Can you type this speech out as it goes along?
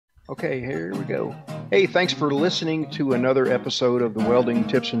Okay, here we go. Hey, thanks for listening to another episode of the Welding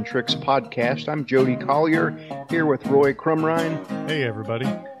Tips and Tricks podcast. I'm Jody Collier, here with Roy Crumrine. Hey, everybody.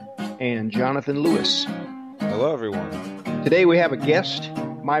 And Jonathan Lewis. Hello, everyone. Today we have a guest,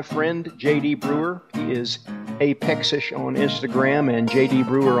 my friend JD Brewer. He is Apexish on Instagram and JD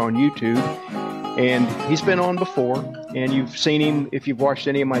Brewer on YouTube. And he's been on before, and you've seen him, if you've watched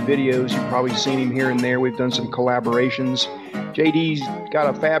any of my videos, you've probably seen him here and there. We've done some collaborations. JD's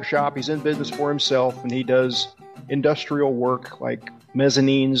got a fab shop. He's in business for himself, and he does industrial work like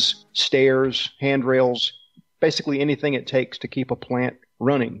mezzanines, stairs, handrails, basically anything it takes to keep a plant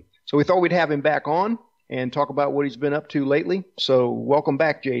running. So we thought we'd have him back on and talk about what he's been up to lately. So welcome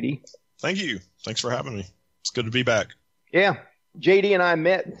back, JD. Thank you. Thanks for having me. It's good to be back. Yeah. JD and I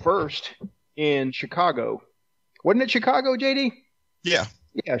met first in Chicago. Wasn't it Chicago, JD? Yeah.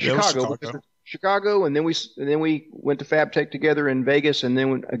 Yeah, Chicago. Chicago, and then we went to FabTech together in Vegas, and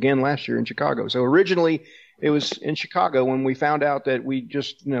then again last year in Chicago. So originally it was in Chicago when we found out that we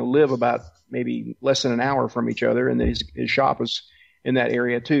just live about maybe less than an hour from each other, and his shop was in that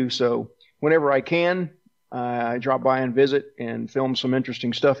area too. So whenever I can, I drop by and visit and film some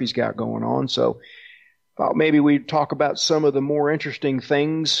interesting stuff he's got going on. So thought maybe we'd talk about some of the more interesting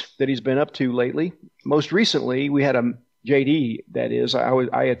things that he's been up to lately. Most recently, we had a JD, that is,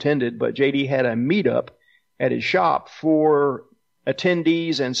 I attended, but JD had a meetup at his shop for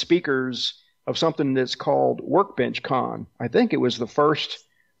attendees and speakers of something that's called Workbench Con. I think it was the first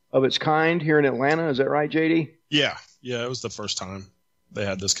of its kind here in Atlanta. Is that right, JD? Yeah, it was the first time they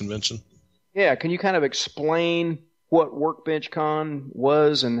had this convention. Yeah, can you kind of explain what Workbench Con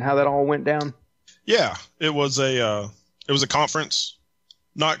was and how that all went down? Yeah, it was a conference,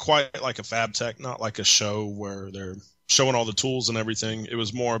 not quite like a FabTech, not like a show where they're showing all the tools and everything. It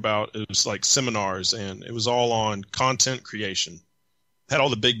was more about, it was like seminars, and it was all on content creation. Had all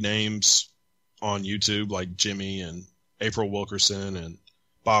the big names on YouTube like Jimmy and April Wilkerson and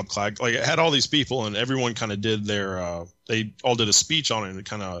Bob Clag. Like, it had all these people, and everyone kind of did their, they all did a speech on it and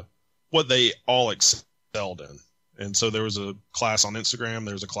kind of what they all excelled in. And so there was a class on Instagram,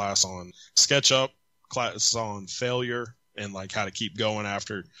 there was a class on SketchUp, class on failure, and like how to keep going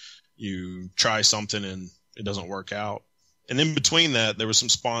after you try something and it doesn't work out. And in between that, there were some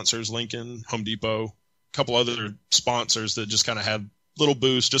sponsors, Lincoln, Home Depot, a couple other sponsors that just kind of had little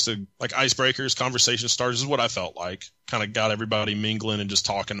boosts, just like icebreakers, conversation starters is what I felt like. Kind of got everybody mingling and just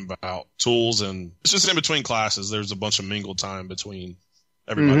talking about tools. And it's just in between classes, there's a bunch of mingle time between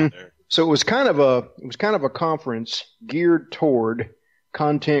everybody there. So it was kind of a conference geared toward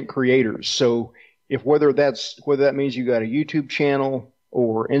content creators. So whether that means you got a YouTube channel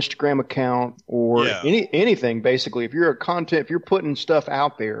or Instagram account or anything, basically, if you're if you're putting stuff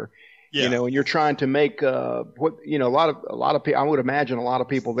out there, and you're trying to make a lot of people, I would imagine a lot of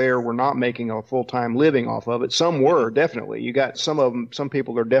people there were not making a full-time living off of it. Some were, definitely. You got some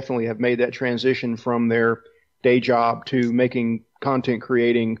people that definitely have made that transition from their day job to making content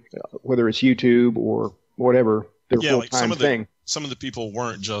creating, whether it's YouTube or whatever, their full-time thing. Some of the people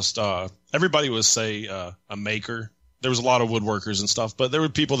weren't just, everybody was, say, a maker. There was a lot of woodworkers and stuff, but there were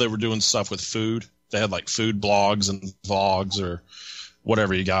people that were doing stuff with food. They had like food blogs and vlogs or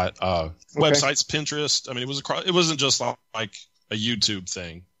whatever you got. Websites, Pinterest. I mean, it wasn't just like a YouTube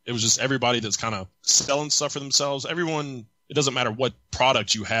thing. It was just everybody that's kind of selling stuff for themselves. Everyone, it doesn't matter what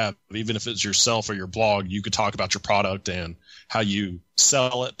product you have, even if it's yourself or your blog, you could talk about your product and how you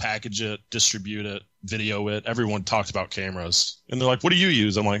sell it, package it, distribute it, video it. Everyone talks about cameras. And they're like, what do you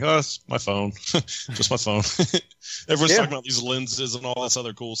use? I'm like, it's my phone. Just my phone. Everyone's talking about these lenses and all this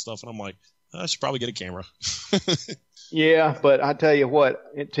other cool stuff. And I'm like, I should probably get a camera. Yeah, but I tell you what,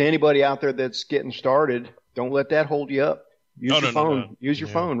 to anybody out there that's getting started, don't let that hold you up. Use your phone. No. Use your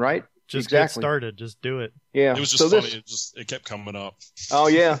phone, right? Just get started. Just do it. Yeah. It was just funny. It kept coming up. Oh,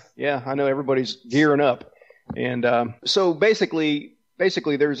 yeah. Yeah, I know everybody's gearing up. And so basically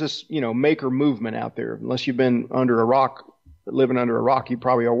there's this, maker movement out there. Unless you've been living under a rock, you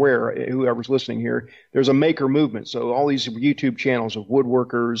probably are aware, whoever's listening here, there's a maker movement. So all these YouTube channels of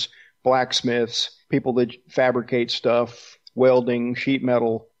woodworkers, blacksmiths, people that fabricate stuff, welding, sheet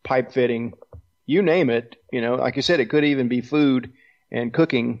metal, pipe fitting, you name it. Like I said, it could even be food and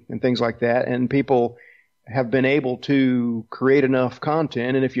cooking and things like that. And people have been able to create enough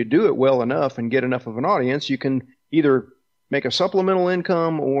content. And if you do it well enough and get enough of an audience, you can either make a supplemental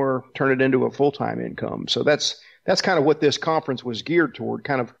income or turn it into a full-time income. So that's kind of what this conference was geared toward,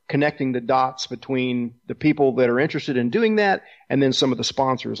 kind of connecting the dots between the people that are interested in doing that and then some of the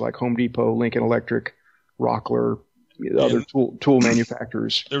sponsors like Home Depot, Lincoln Electric, Rockler, other tool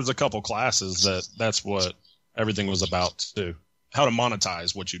manufacturers. There was a couple classes that's what everything was about too.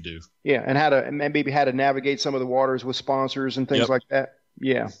 monetize what you do. Yeah, and how to navigate some of the waters with sponsors and things like that.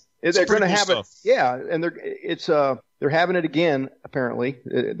 Yeah, they're going to have it. Yeah, and they're having it again. Apparently,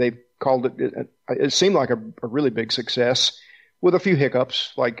 they called it. It seemed like a really big success, with a few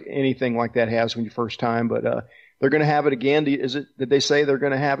hiccups, like anything like that has when you first time. But they're going to have it again. Did they say they're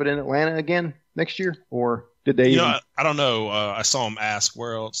going to have it in Atlanta again next year, or did they? I don't know. I saw them ask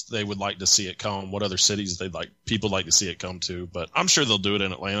where else they would like to see it come, what other cities people like to see it come to. But I'm sure they'll do it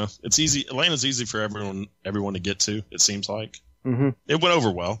in Atlanta. It's easy. Atlanta's easy for everyone to get to. It seems like. Mm-hmm. It went over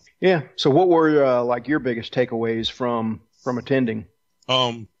well. Yeah. So what were like your biggest takeaways from attending?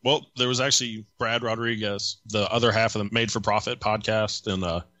 Well, there was actually Brad Rodriguez, the other half of the Made for Profit podcast,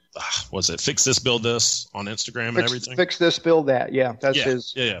 and was it Fix This, Build This on Instagram and everything? Fix This, Build That. Yeah, that's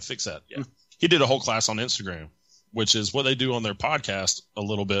his. Yeah, Fix That. Yeah. He did a whole class on Instagram, which is what they do on their podcast a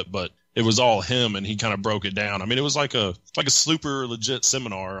little bit, but it was all him, and he kind of broke it down. I mean, it was like a super legit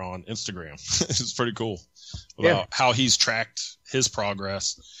seminar on Instagram. It was pretty cool about how he's tracked his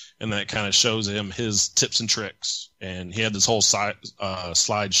progress, and that kind of shows him his tips and tricks. And he had this whole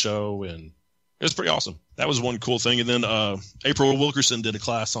slideshow, and it was pretty awesome. That was one cool thing. And then April Wilkerson did a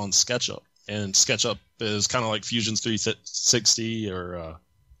class on SketchUp, and SketchUp is kind of like Fusion's 360 or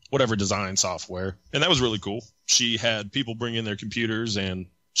whatever design software. And that was really cool. She had people bring in their computers, and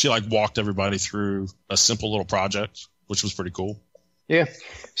she walked everybody through a simple little project, which was pretty cool. Yeah.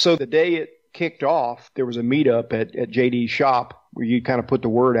 So the day it kicked off, there was a meetup at JD's shop where you kind of put the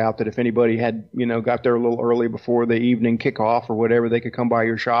word out that if anybody had, got there a little early before the evening kickoff or whatever, they could come by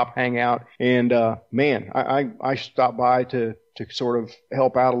your shop, hang out. And, I stopped by to sort of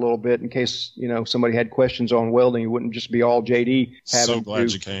help out a little bit in case, somebody had questions on welding. It wouldn't just be all JD. So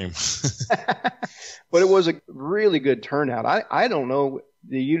glad you came. But it was a really good turnout. I don't know.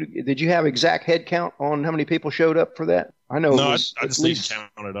 Did you have exact head count on how many people showed up for that? I know. No, I just need to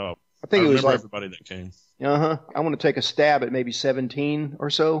count it up. I think it was everybody that came. I want to take a stab at maybe 17 or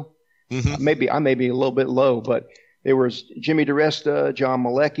so. Mm-hmm. I may be a little bit low, but there was Jimmy DeResta, John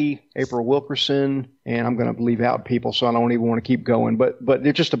Malecki, April Wilkerson, and I'm going to leave out people, so I don't even want to keep going. But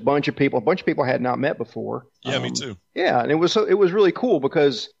there's just a bunch of people. A bunch of people I had not met before. Yeah, me too. Yeah, and it was really cool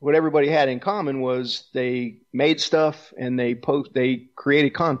because what everybody had in common was they made stuff and they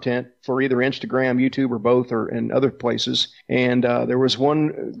created content for either Instagram, YouTube, or both, or in other places. And there was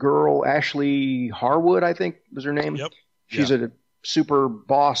one girl, Ashley Harwood, I think was her name. Yep. She's a super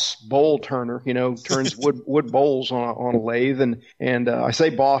boss bowl turner, turns wood bowls on a lathe. And I say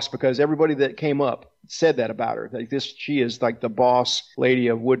boss because everybody that came up said that about her. She is like the boss lady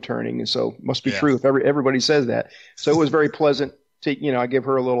of wood turning. And so it must be true if everybody says that. So it was very pleasant to, I give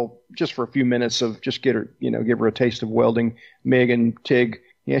her a little, just for a few minutes of just give her a taste of welding. Mig and Tig.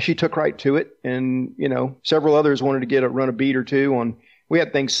 Yeah, she took right to it. And, several others wanted to run a beat or two on. We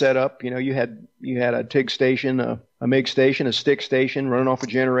had things set up. You had a TIG station, a MIG station, a stick station, running off a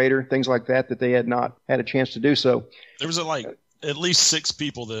generator, things like that they had not had a chance to do. So there was at least 6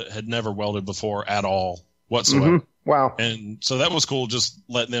 people that had never welded before at all whatsoever. Mm-hmm. Wow! And so that was cool. Just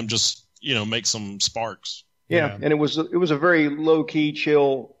letting them make some sparks. Yeah, and it was a very low key,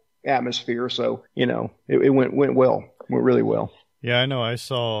 chill atmosphere. So it went well, went really well. Yeah, I know. I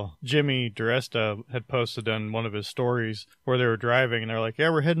saw Jimmy DeResta had posted on one of his stories where they were driving, and they're like, "Yeah,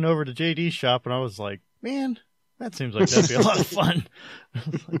 we're heading over to JD's shop," and I was like, "Man, that seems like that'd be a lot of fun." I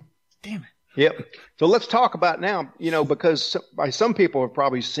was like, "Damn it!" Yep. So let's talk about now. Because some people have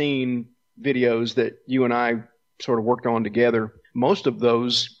probably seen videos that you and I sort of worked on together. Most of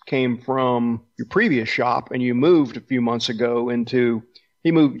those came from your previous shop, and you moved a few months ago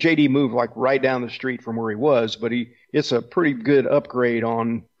JD moved right down the street from where he was, but it's a pretty good upgrade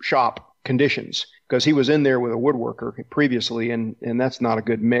on shop conditions because he was in there with a woodworker previously, and that's not a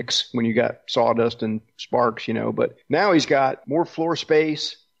good mix when you got sawdust and sparks, but now he's got more floor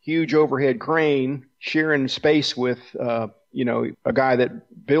space, huge overhead crane, sharing space with, a guy that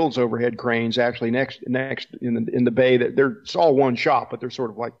builds overhead cranes actually next in the bay. That it's all one shop, but they're sort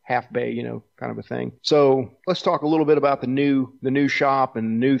of like half bay, kind of a thing. So let's talk a little bit about the new shop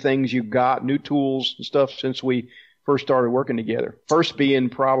and new things you've got, new tools and stuff since we first started working together. First being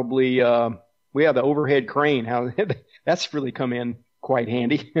probably, we have the overhead crane. How that's really come in quite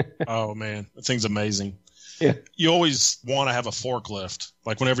handy. Oh man, that thing's amazing. Yeah. You always want to have a forklift,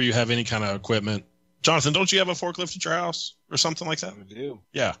 whenever you have any kind of equipment. Jonathan, don't you have a forklift at your house or something like that? I do.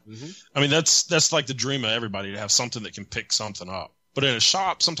 Yeah. Mm-hmm. I mean, that's like the dream of everybody, to have something that can pick something up. But in a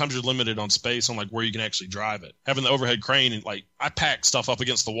shop, sometimes you're limited on space on where you can actually drive it. Having the overhead crane, and I pack stuff up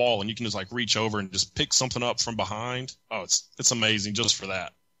against the wall, and you can just reach over and just pick something up from behind. Oh, it's amazing just for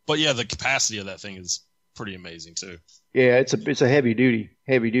that. But yeah, the capacity of that thing is pretty amazing too. Yeah, it's a heavy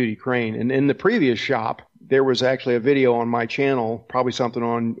duty crane. And in the previous shop, there was actually a video on my channel, probably something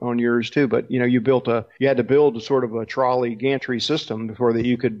on yours too. But you had to build a sort of a trolley gantry system before that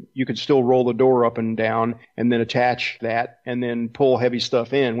you could still roll the door up and down and then attach that and then pull heavy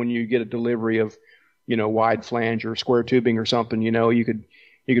stuff in when you get a delivery of, wide flange or square tubing or something. You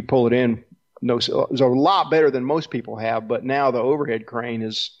could pull it in. No, it was a lot better than most people have. But now the overhead crane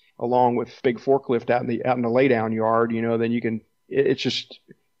is, along with big forklift out in the laydown yard, then you can.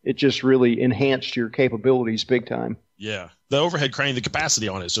 It just really enhanced your capabilities big time. Yeah, the overhead crane, the capacity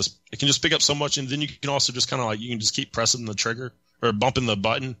on it can just pick up so much, and then you can also just kind of you can just keep pressing the trigger or bumping the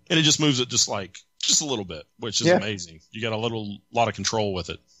button, and it just moves it just a little bit, which is amazing. You got a lot of control with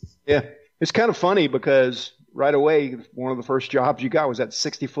it. Yeah, it's kind of funny because right away, one of the first jobs you got was that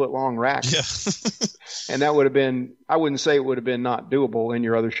 60-foot long rack. Yeah. And that would have been, I wouldn't say it would have been not doable in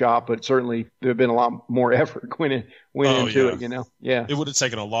your other shop, but certainly there would have been a lot more effort went into it, Yeah. It would have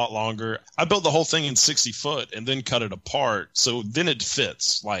taken a lot longer. I built the whole thing in 60 foot and then cut it apart. So then it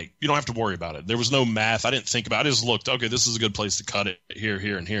fits. You don't have to worry about it. There was no math. I didn't think about it. I just looked, okay, this is a good place to cut it here,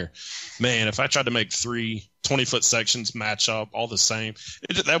 here, and here. Man, if I tried to make 3 20-foot sections match up all the same,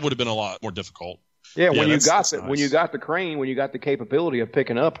 that would have been a lot more difficult. Yeah, when you got the crane, when you got the capability of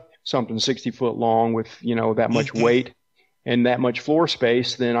picking up something 60 foot long with that much weight and that much floor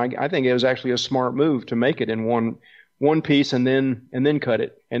space, then I think it was actually a smart move to make it in one piece and then cut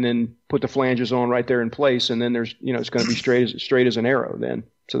it and then put the flanges on right there in place, and then there's it's going to be straight as an arrow then.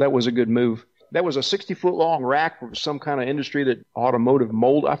 So that was a good move. That was a 60-foot long rack for some kind of industry that automotive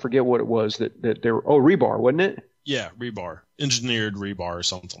mold. I forget what it was that they were. Oh, rebar, wasn't it? Yeah, rebar, engineered rebar or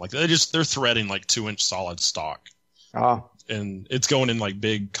something like that. They're threading 2-inch solid stock. And it's going in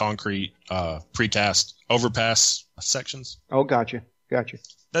big concrete precast overpass sections. Oh, gotcha.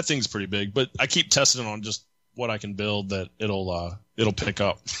 That thing's pretty big, but I keep testing on just what I can build that it'll pick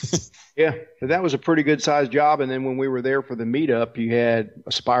up. Yeah, that was a pretty good sized job. And then when we were there for the meetup, you had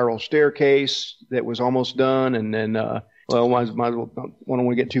a spiral staircase that was almost done, and then might as well, I don't want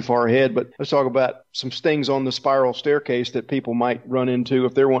to get too far ahead, but let's talk about some things on the spiral staircase that people might run into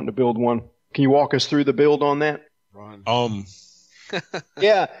if they're wanting to build one. Can you walk us through the build on that?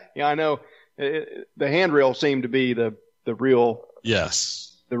 Yeah, I know. The handrail seemed to be the real. Yes.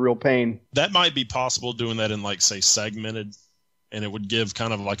 The real pain. That might be possible doing that in say segmented, and it would give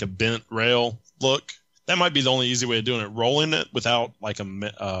kind of a bent rail look. That might be the only easy way of doing it. Rolling it without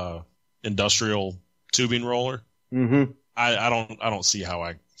a industrial tubing roller. Mm-hmm. I don't see how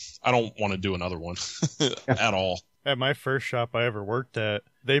I don't want to do another one at all. At my first shop I ever worked at,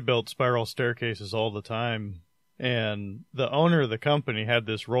 they built spiral staircases all the time. And the owner of the company had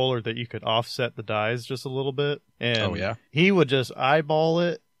this roller that you could offset the dies just a little bit. And he would just eyeball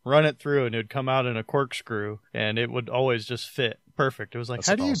it, run it through, and it would come out in a corkscrew, and it would always just fit perfect. It was like,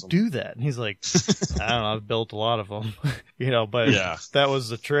 how do you do that? And he's like, I don't know, I've built a lot of them. But that was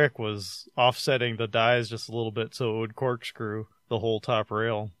the trick, was offsetting the dies just a little bit so it would corkscrew the whole top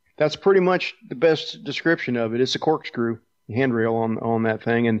rail. That's pretty much the best description of it. It's a corkscrew handrail on that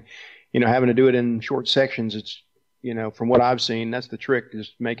thing. And, having to do it in short sections, it's, from what I've seen, that's the trick,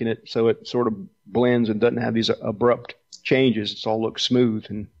 is making it so it sort of blends and doesn't have these abrupt changes. It's all looks smooth,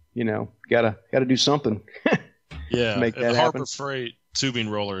 and gotta do something. Yeah, make that the happen. Harbor Freight tubing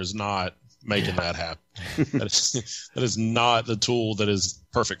roller is not making that happen. that is not the tool that is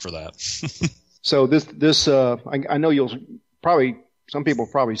perfect for that. So I know you'll probably. Some people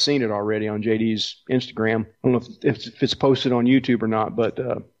have probably seen it already on JD's Instagram. I don't know if it's posted on YouTube or not, but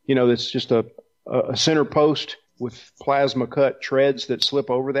it's just a center post with plasma cut treads that slip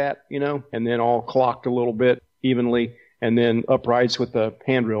over that, and then all clocked a little bit evenly, and then uprights with the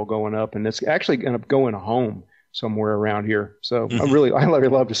handrail going up, and it's actually going to go in a home somewhere around here. So I really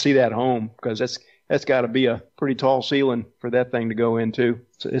love to see that home, because that's got to be a pretty tall ceiling for that thing to go into.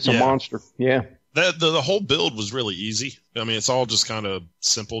 It's a monster. Yeah. The whole build was really easy. I mean, it's all just kind of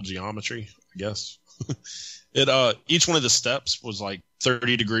simple geometry, I guess. Each one of the steps was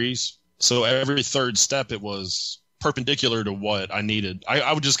 30 degrees. So every third step, it was perpendicular to what I needed.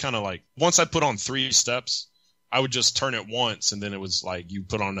 I would just kind of once I put on 3 steps, I would just turn it once, and then it was you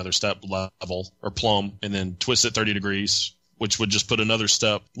put on another step level or plumb, and then twist it 30 degrees, which would just put another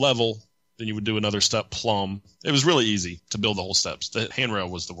step level. Then you would do another step plumb. It was really easy to build the whole steps. The handrail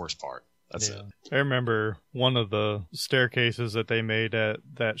was the worst part. That's it. I remember one of the staircases that they made at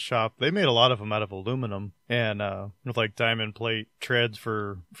that shop. They made a lot of them out of aluminum and with diamond plate treads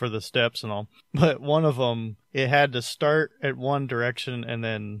for the steps and all. But one of them, it had to start at one direction, and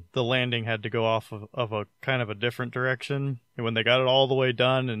then the landing had to go off of a kind of a different direction. And when they got it all the way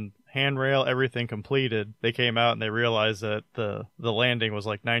done and handrail, everything completed. They came out and they realized that the landing was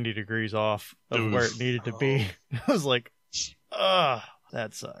like 90 degrees off of where it needed to be. I was like,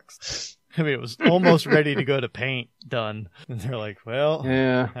 that sucks. I mean, it was almost ready to go to paint done. And they're like, well,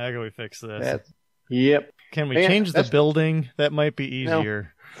 how can we fix this? Yep. Can we change the building? That might be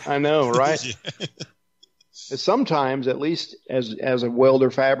easier. I know, right? Sometimes, at least as a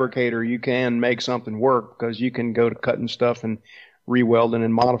welder fabricator, you can make something work because you can go to cutting stuff and re-welding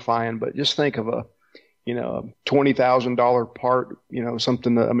and modifying. But just think of a $20,000 part,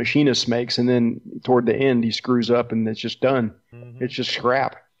 something that a machinist makes, and then toward the end he screws up and it's just done. Mm-hmm. It's just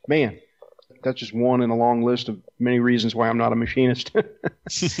scrap. Man, that's just one in a long list of many reasons why I'm not a machinist.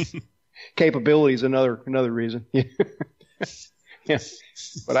 Capability is another reason. Yeah.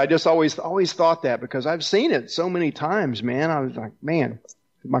 But I just always thought that because I've seen it so many times, man. I was like, man,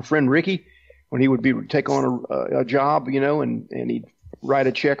 my friend Ricky, when he would take on a job, and he'd write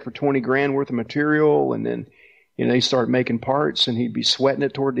a check for $20,000 worth of material, and then he'd start making parts, and he'd be sweating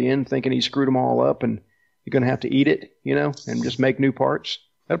it toward the end, thinking he screwed them all up, and you're going to have to eat it, and just make new parts.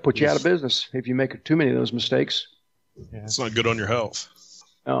 That'll put you out of business if you make too many of those mistakes. Yeah. It's not good on your health.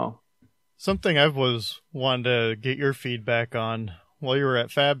 Oh. Something I was wanting to get your feedback on. While you were at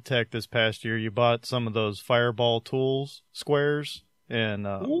FabTech this past year, you bought some of those Fireball tools squares and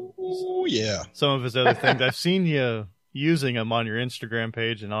some of his other things. I've seen you using them on your Instagram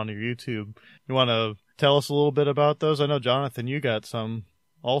page and on your YouTube. You want to tell us a little bit about those? I know, Jonathan, you got some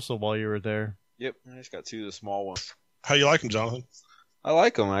also while you were there. Yep, I just got 2 of the small ones. How you like them, Jonathan? I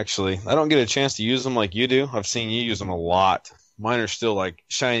like them, actually. I don't get a chance to use them like you do. I've seen you use them a lot. Mine are still like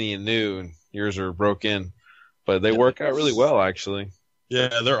shiny and new, and yours are broken. But they work out really well, actually.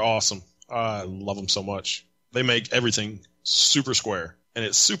 Yeah, they're awesome. I love them so much. They make everything super square, and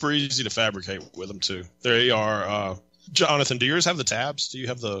it's super easy to fabricate with them, too. They are, Jonathan, do yours have the tabs? Do you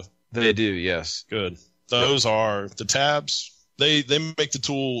have the... They do, yes. Good. Those are the tabs. They make the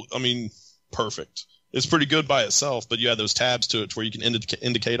tool, perfect. It's pretty good by itself, but you add those tabs to it where you can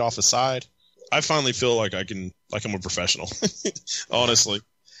indicate off the side. I finally feel like I'm a professional, honestly.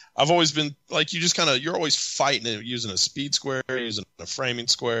 I've always been like, you're always fighting it using a speed square, using a framing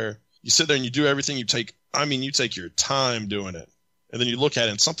square. You sit there and you do everything. You take your time doing it. And then you look at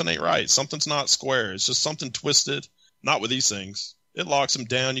it and something ain't right. Something's not square. It's just something twisted. Not with these things. It locks them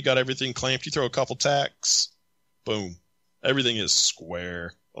down. You got everything clamped. You throw a couple tacks. Boom. Everything is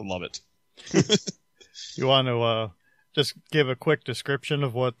square. I love it. You want to just give a quick description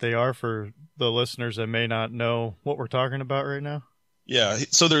of what they are for the listeners that may not know what we're talking about right now? Yeah,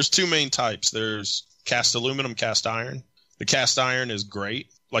 so there's 2 main types. There's cast aluminum, cast iron. The cast iron is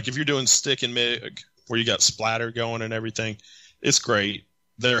great. Like if you're doing stick and MIG, where you got splatter going and everything, it's great.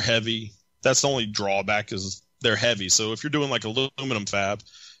 They're heavy. That's the only drawback is they're heavy. So if you're doing like aluminum fab,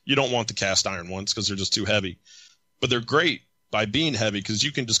 you don't want the cast iron ones because they're just too heavy. But they're great by being heavy because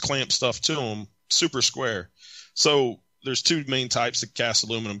you can just clamp stuff to them super square. So there's 2 main types, the cast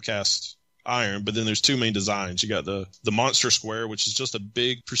aluminum, cast iron, but then there's 2 main designs. You got the monster square, which is just a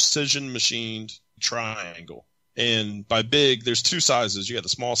big precision machined triangle. And by big, there's 2 sizes. You got the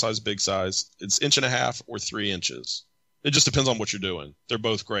small size, big size. It's 1.5 inches or 3 inches. It just depends on what you're doing. They're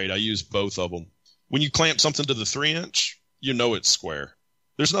both great. I use both of them. When you clamp something to the 3-inch, you know it's square.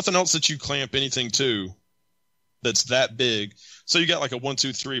 There's nothing else that you clamp anything to that's that big. So you got like a 1,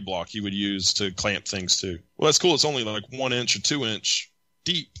 2, 3 block you would use to clamp things to. Well, that's cool. It's only like 1 inch or 2 inch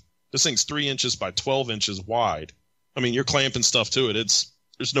deep. This thing's 3 inches by 12 inches wide. You're clamping stuff to it.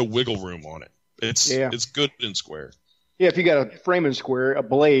 There's no wiggle room on it. It's good and square. Yeah, if you got a framing square, a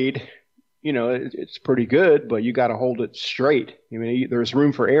blade, it's pretty good, but you got to hold it straight. There's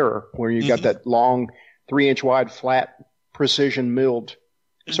room for error where you got that long 3-inch wide flat precision milled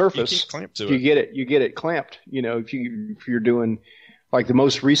surface. You get it clamped. If you're doing like the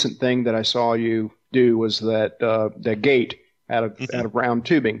most recent thing that I saw you do was that gate out of round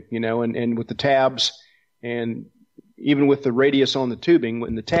tubing, and with the tabs and even with the radius on the tubing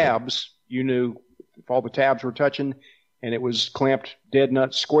and the tabs, you knew if all the tabs were touching and it was clamped dead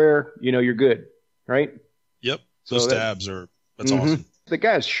nut square, you're good, right? Yep. Those tabs that's awesome. The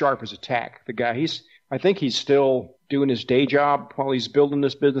guy's sharp as a tack. I think he's still doing his day job while he's building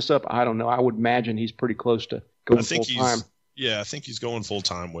this business up. I don't know. I would imagine he's pretty close to going full time. Yeah, I think he's going full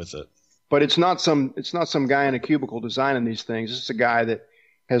time with it. But it's not some guy in a cubicle designing these things. It's a guy that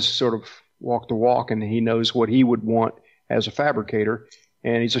has sort of walked the walk and he knows what he would want as a fabricator.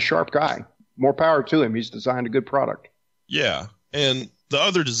 And he's a sharp guy. More power to him. He's designed a good product. Yeah. And the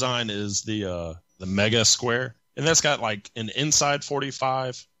other design is the Mega Square. And that's got like an inside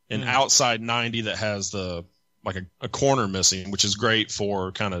 45 and outside 90 that has the like a corner missing, which is great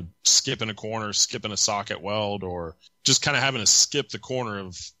for kind of skipping a corner, skipping a socket weld, or just kind of having to skip the corner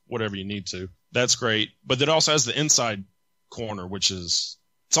of whatever you need to. That's great. But it also has the inside corner, which is,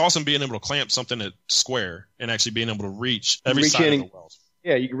 it's awesome being able to clamp something at square and actually being able to reach every side of the weld.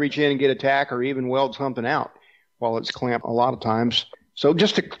 Yeah, you can reach in and get a tack or even weld something out while it's clamped a lot of times. So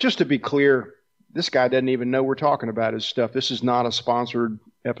just to be clear, this guy doesn't even know we're talking about his stuff. This is not a sponsored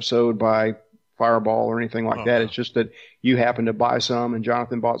episode by Fireball or anything like that. It's just that you happened to buy some and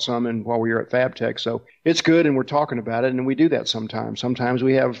Jonathan bought some and while we were at FabTech. So it's good and we're talking about it, and we do that sometimes. Sometimes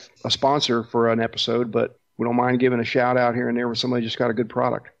we have a sponsor for an episode, but we don't mind giving a shout out here and there where somebody just got a good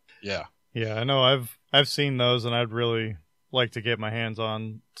product. Yeah. Yeah, I know I've seen those, and I'd really like to get my hands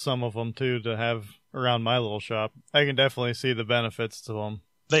on some of them too to have around my little shop. I can definitely see the benefits to them.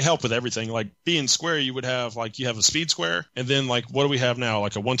 They help with everything. Like being square, you would have you have a speed square, and then like what do we have now?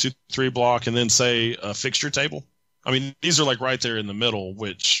 Like a 1, 2, 3 block, and then say a fixture table. I mean, these are like right there in the middle,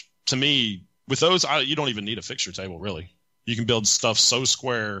 which to me, with those, you don't even need a fixture table really. You can build stuff so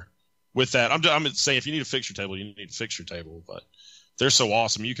square with that. I'm saying if you need a fixture table, you need a fixture table, but they're so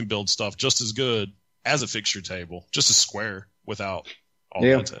awesome. You can build stuff just as good as a fixture table, just a square without all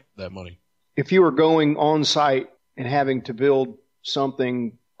that money. If you were going on site and having to build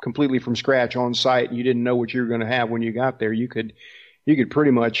something completely from scratch on site and you didn't know what you were going to have when you got there, you could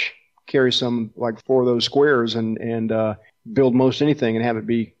pretty much carry some like 4 of those squares and build most anything and have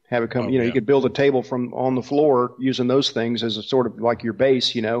it come. You could build a table from on the floor using those things as a sort of like your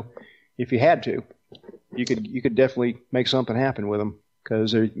base. If you had to, you could definitely make something happen with them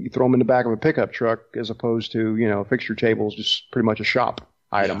because you throw them in the back of a pickup truck as opposed to a fixture table is just pretty much a shop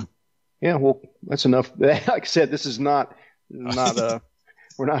item. Yeah, well, that's enough. Like I said, this is not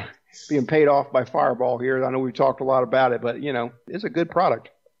we're not being paid off by Fireball here. I know we've talked a lot about it, but it's a good product,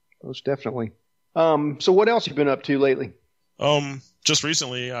 most definitely. So what else have you been up to lately? Just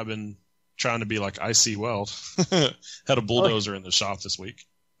recently, I've been trying to be like IC Weld. Had a bulldozer in the shop this week.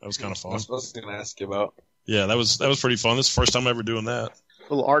 That was kind of fun. That's what I was going to ask you about. Yeah, that was pretty fun. This is the first time ever doing that.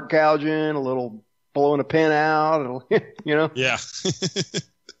 A little arc gouging, a little blowing a pin out, Yeah.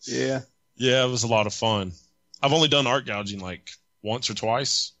 Yeah. Yeah, it was a lot of fun. I've only done arc gouging like once or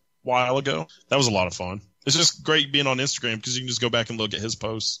twice a while ago. That was a lot of fun. It's just great being on Instagram because you can just go back and look at his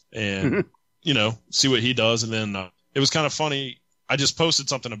posts and, see what he does. And then it was kind of funny. I just posted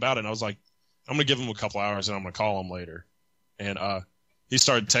something about it and I was like, I'm going to give him a couple hours and I'm going to call him later. And he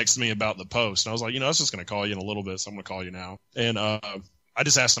started texting me about the post. And I was like, I was just going to call you in a little bit, so I'm going to call you now. And I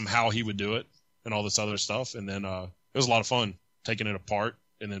just asked him how he would do it and all this other stuff. And then it was a lot of fun taking it apart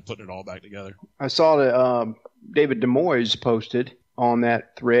and then putting it all back together. I saw that David Demois posted on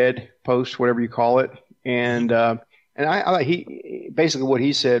that thread post, whatever you call it. And he basically what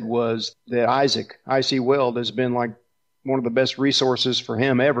he said was that IC Weld has been like one of the best resources for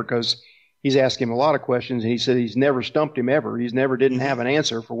him ever because he's asked him a lot of questions, and he said he's never stumped him ever. He's never didn't have an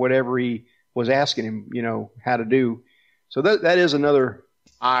answer for whatever he was asking him, how to do. So that is another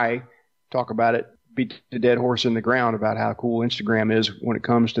talk about it, beat the dead horse in the ground about how cool Instagram is when it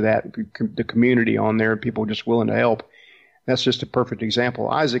comes to that, the community on there, people just willing to help. That's just a perfect example.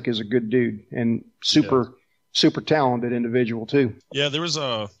 Isaac is a good dude and super talented individual too. Yeah, I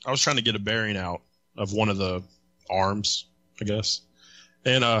was trying to get a bearing out of one of the arms, I guess.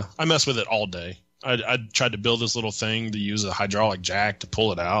 And I messed with it all day. I tried to build this little thing to use a hydraulic jack to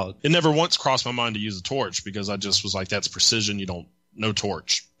pull it out. It never once crossed my mind to use a torch because I just was like, that's precision. No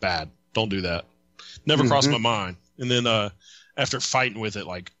torch. Bad. Don't do that. Never crossed my mind. And then after fighting with it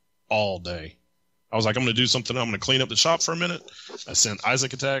like all day, I was like, I'm going to do something. I'm going to clean up the shop for a minute. I sent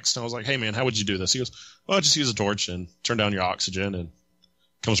Isaac a text and I was like, hey man, how would you do this? He goes, well, just use a torch and turn down your oxygen and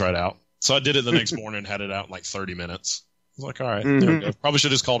it comes right out. So I did it the next morning and had it out in like 30 minutes. I was like, all right, there we go. Probably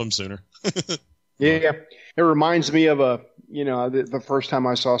should have just called him sooner. Yeah. It reminds me of the first time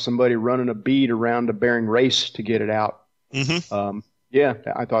I saw somebody running a bead around a bearing race to get it out. Yeah.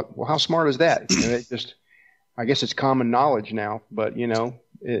 I thought, well, how smart is that? I guess it's common knowledge now, but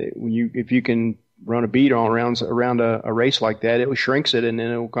if you can run a bead around a race like that, it shrinks it and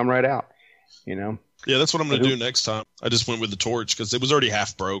then it will come right out, Yeah, that's what I'm going to do next time. I just went with the torch because it was already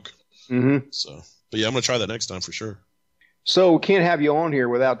half broke. So, but yeah, I'm going to try that next time for sure. So can't have you on here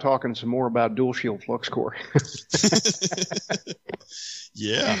without talking some more about dual shield flux core.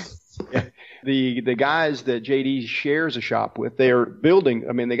 Yeah. The guys that JD shares a shop with, they are building.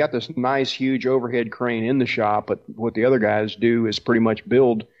 I mean, they got this nice, huge overhead crane in the shop, but what the other guys do is pretty much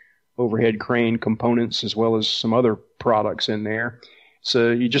build overhead crane components as well as some other products in there. So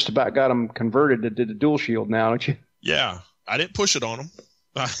you just about got them converted to the dual shield now, don't you? Yeah. I didn't push it on them.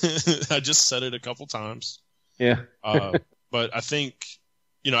 I just said it a couple times. Yeah. But I think,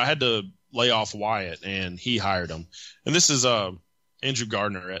 I had to lay off Wyatt, and he hired him. And this is Andrew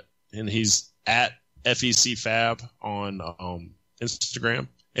Gardner, and he's at FEC Fab on Instagram.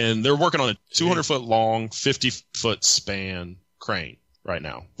 And they're working on a 200-foot long, 50-foot span crane right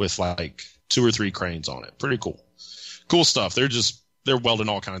now with like 2 or 3 cranes on it. Pretty cool. Cool stuff. They're welding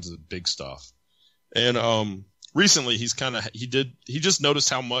all kinds of big stuff. And recently he just noticed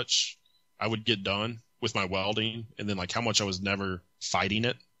how much I would get done with my welding, and then like how much I was never fighting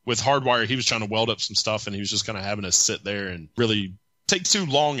it. With hardwire, he was trying to weld up some stuff, and he was just kind of having to sit there and really take too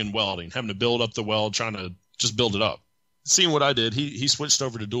long in welding, having to build up the weld, trying to just build it up. Seeing what I did, he switched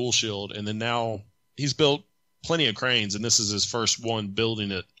over to dual shield, and then now he's built plenty of cranes, and this is his first one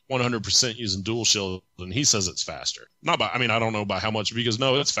building it 100% using dual shield, and he says it's faster. I don't know by how much, because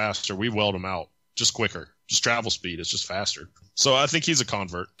no, it's faster. We weld them out just quicker, just travel speed. It's just faster. So I think he's a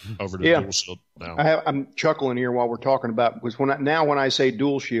convert over to dual shield now. I'm chuckling here while we're talking about, because when I say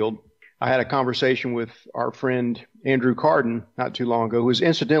dual shield, I had a conversation with our friend Andrew Carden not too long ago, who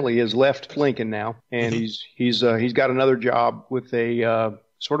incidentally has left Lincoln now, and he's got another job with a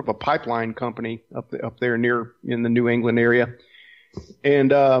sort of a pipeline company up there near in the New England area,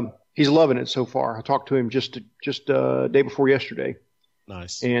 and he's loving it so far. I talked to him just day before yesterday.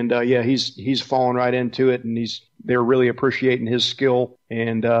 Nice. And he's fallen right into it, and they're really appreciating his skill,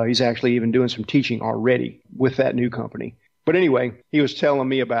 and he's actually even doing some teaching already with that new company. But anyway, he was telling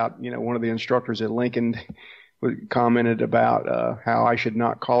me about, one of the instructors at Lincoln commented about how I should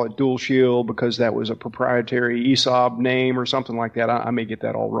not call it dual shield because that was a proprietary ESOB name or something like that. I may get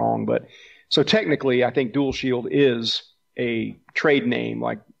that all wrong, but so technically I think dual shield is a trade name,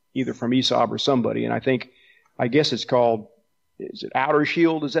 like either from ESOB or somebody, and I guess it's called, is it outer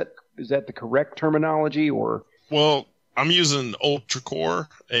shield? Is that the correct terminology, or? Well, I'm using Ultra Core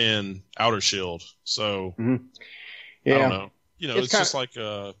and outer shield, so yeah. I don't know. It's just like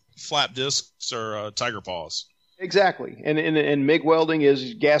flap discs or tiger paws. Exactly, and MIG welding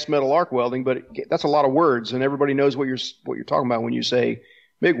is gas metal arc welding, but that's a lot of words, and everybody knows what you're talking about when you say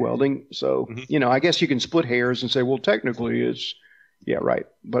MIG welding. So I guess you can split hairs and say, well, technically it's right,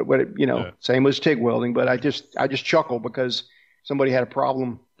 but same as TIG welding. But I just chuckle because somebody had a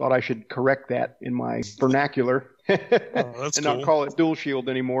problem, thought I should correct that in my vernacular and not call it dual shield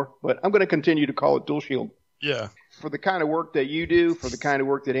anymore. But I'm going to continue to call it dual shield. Yeah. For the kind of work that you do, for the kind of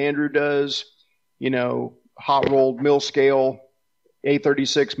work that Andrew does, hot rolled mill scale,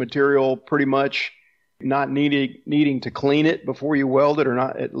 A36 material, pretty much not needing to clean it before you weld it, or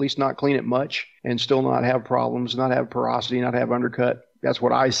not, at least not clean it much, and still not have problems, not have porosity, not have undercut. That's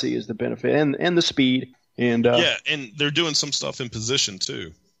what I see as the benefit, and the speed. And and they're doing some stuff in position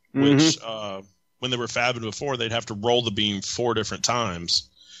too, which when they were fabbing before, they'd have to roll the beam 4 different times.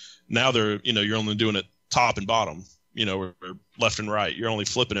 Now they're you're only doing it top and bottom, or left and right. You're only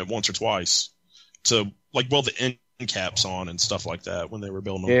flipping it once or twice to like weld the end caps on and stuff like that when they were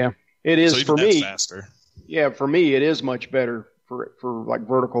building them. Yeah, it is, so for me. Faster. Yeah, for me, it is much better for like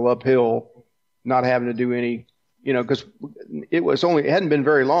vertical uphill, not having to do any. Because it hadn't been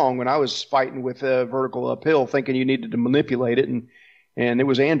very long when I was fighting with vertical uphill, thinking you needed to manipulate it, and it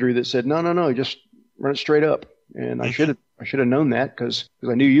was Andrew that said, no, just run it straight up. And I should have known that because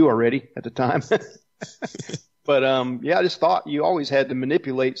I knew you already at the time. But I just thought you always had to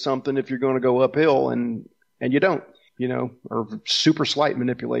manipulate something if you're going to go uphill, and you don't, or super slight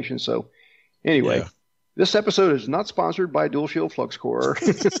manipulation. So anyway. Yeah. This episode is not sponsored by Dual Shield Flux Core.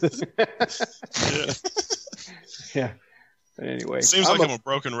 Yeah. Anyway, seems like I'm a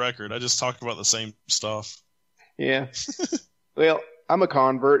broken record. I just talk about the same stuff. Yeah. Well, I'm a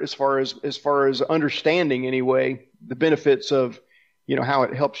convert as far as understanding anyway the benefits of how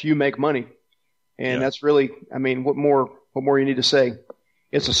it helps you make money, and that's really, what more you need to say?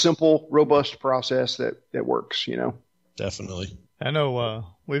 It's a simple, robust process that works. Definitely. I know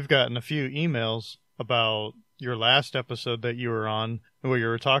we've gotten a few emails about your last episode that you were on, where you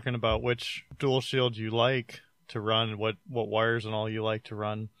were talking about which dual shield you like to run, what wires and all you like to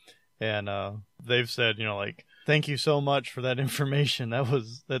run, and they've said, thank you so much for that information.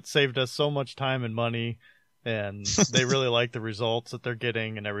 That saved us so much time and money, and they really like the results that they're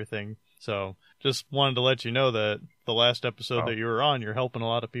getting and everything. So just wanted to let you know that the last episode that you were on, you're helping a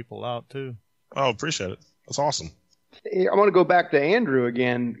lot of people out too. Oh, appreciate it. That's awesome. I want to go back to Andrew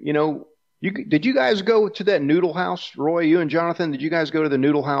again. Did you guys go to that noodle house, Roy? You and Jonathan, did you guys go to the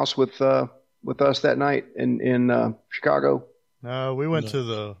noodle house with us that night in Chicago? We went to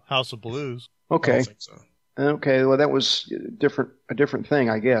the House of Blues. Okay. I don't think so. Okay. Well, that was a different thing,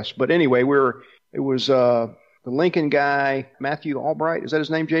 I guess. But anyway, it was the Lincoln guy, Matthew Albright. Is that his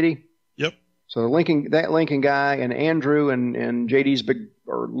name, JD? Yep. So that Lincoln guy and Andrew and JD's big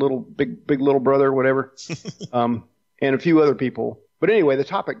little brother, whatever, and a few other people. But anyway, the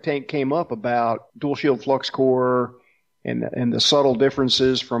topic came up about dual shield flux core and the subtle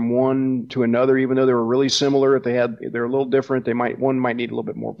differences from one to another, even though they were really similar. If they're a little different, one might need a little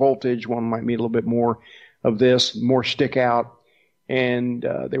bit more voltage, one might need a little bit more of this, more stick out. And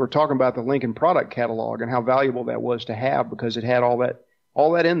they were talking about the Lincoln product catalog and how valuable that was to have, because it had all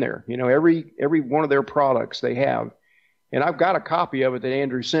that in there. You know, every one of their products they have. And I've got a copy of it that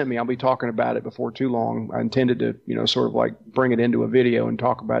Andrew sent me. I'll be talking about it before too long. I intended to, you know, sort of like bring it into a video and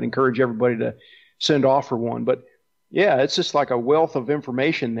talk about it, encourage everybody to send off for one. But yeah, it's just like a wealth of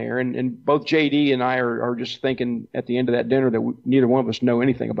information there. And both JD and I are just thinking at the end of that dinner that neither one of us know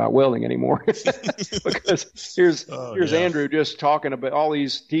anything about welding anymore. Because here's Andrew just talking about all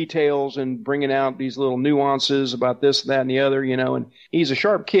these details and bringing out these little nuances about this, that, and the other, you know. And he's a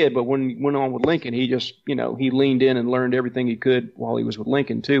sharp kid, but when he went on with Lincoln, he just, you know, he leaned in and learned everything he could while he was with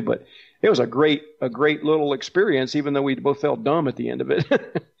Lincoln too. But it was a great little experience, even though we both felt dumb at the end of it.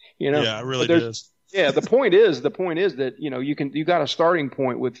 You know? Yeah, it really did. Yeah, the point is that, you know, you got a starting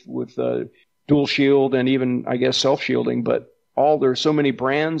point with dual shield and even, I guess, self shielding, but there's so many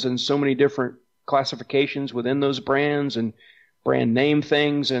brands and so many different classifications within those brands and brand name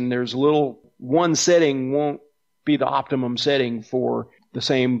things, and there's one setting won't be the optimum setting for the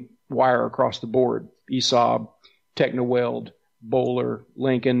same wire across the board. ESAB, Technoweld, Bowler,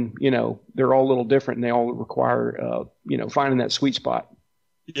 Lincoln, you know, they're all a little different, and they all require, you know, finding that sweet spot.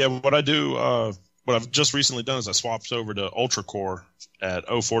 Yeah, what I do, what I've just recently done is I swapped over to Ultra Core at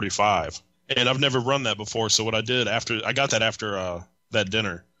 045, and I've never run that before. So what I did after that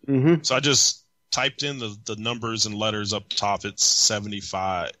dinner, so I just typed in the numbers and letters up top. It's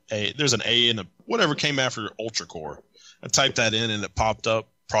 75. There's an A and whatever came after Ultra Core. I typed that in, and it popped up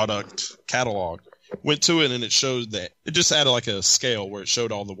product catalog. Went to it, and it showed that it just added like a scale where it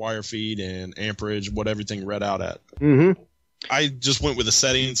showed all the wire feed and amperage, what everything read out at. Mm-hmm. I just went with the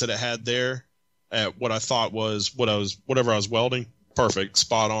settings that it had there at what I thought was whatever I was welding. Perfect,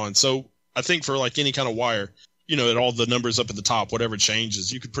 spot on. So I think for like any kind of wire, you know, all the numbers up at the top, whatever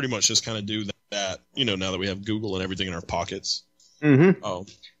changes, you could pretty much just kind of do that, you know, now that we have Google and everything in our pockets. Mm-hmm.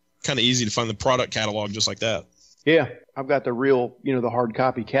 Kind of easy to find the product catalog just like that. Yeah, I've got the real, you know, the hard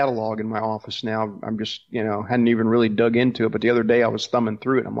copy catalog in my office now. I'm just, you know, hadn't even really dug into it, but the other day I was thumbing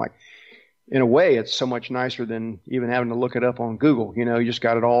through it. I'm like, in a way, it's so much nicer than even having to look it up on Google. You know, you just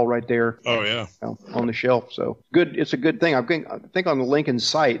got it all right there. Oh, yeah. You know, on the shelf. So good. It's a good thing. I think on the Lincoln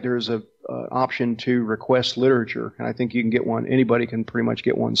site, there's a option to request literature. And I think you can get one. Anybody can pretty much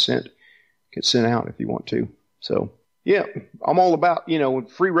get one sent out if you want to. So, yeah, I'm all about, you know,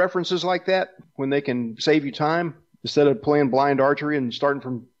 free references like that when they can save you time instead of playing blind archery and starting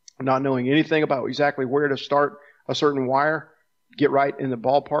from not knowing anything about exactly where to start a certain wire. Get right in the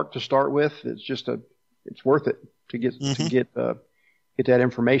ballpark to start with. It's worth it to get that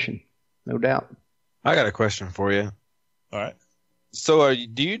information, no doubt. I got a question for you. All right. So,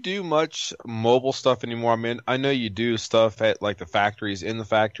 do you do much mobile stuff anymore? I mean, I know you do stuff at like the factories, in the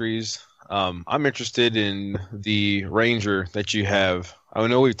factories. I'm interested in the Ranger that you have. I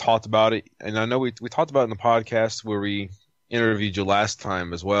know we've talked about it, and I know we talked about it in the podcast where we interviewed you last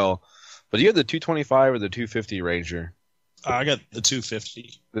time as well. But do you have the 225 or the 250 Ranger? I got the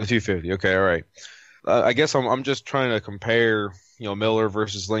 250. The 250. Okay, all right. I guess I'm just trying to compare, you know, Miller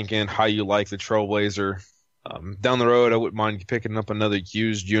versus Lincoln. How you like the Trailblazer? Down the road, I wouldn't mind picking up another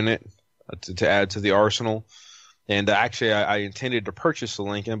used unit to add to the arsenal. And actually, I intended to purchase the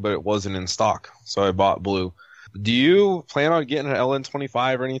Lincoln, but it wasn't in stock, so I bought blue. Do you plan on getting an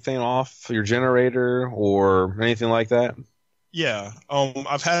LN25 or anything off your generator or anything like that? Yeah,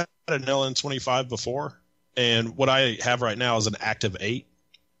 I've had an LN25 before. And what I have right now is an Active 8.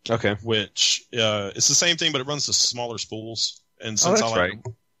 Okay. Which it's the same thing, but it runs the smaller spools. And since I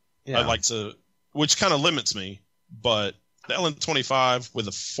like to, which kind of limits me, but the LN25 with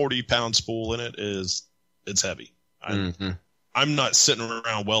a 40-pound spool in it it's heavy. I'm not sitting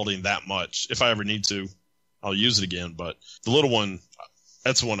around welding that much. If I ever need to, I'll use it again. But the little one,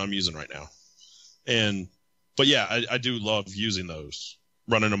 that's the one I'm using right now. But yeah, I do love using those,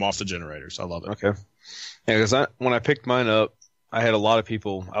 running them off the generators. I love it. Okay. Yeah, because when I picked mine up, I had a lot of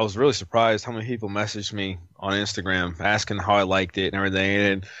people. I was really surprised how many people messaged me on Instagram asking how I liked it and everything.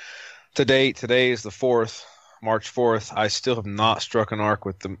 And today is the 4th, March 4th. I still have not struck an arc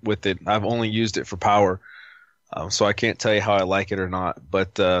with it. I've only used it for power, so I can't tell you how I like it or not.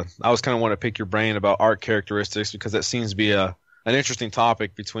 But I was kind of want to pick your brain about arc characteristics because that seems to be an interesting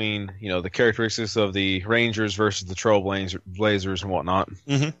topic between, you know, the characteristics of the Rangers versus the Trailblazers and whatnot.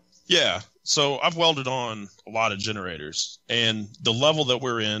 Mm-hmm. Yeah. So I've welded on a lot of generators, and the level that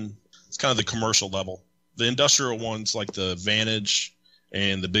we're in is kind of the commercial level. The industrial ones like the Vantage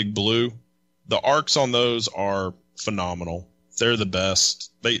and the Big Blue, the arcs on those are phenomenal. They're the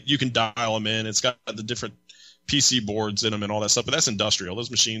best. You can dial them in. It's got the different PC boards in them and all that stuff, but that's industrial.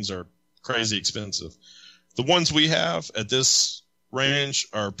 Those machines are crazy expensive. The ones we have at this range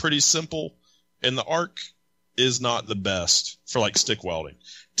are pretty simple, and the arc is not the best for like stick welding.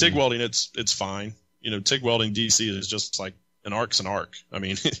 TIG welding, it's fine. TIG welding DC is just like an arc's an arc. I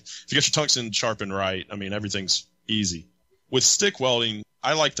mean, if you get your tungsten sharpened right, I mean, everything's easy. With stick welding,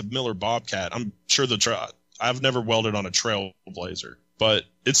 I like the Miller Bobcat. I'm sure I've never welded on a Trailblazer, but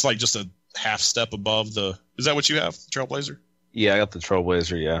it's like just a half step above is that what you have, Trailblazer? Yeah, I got the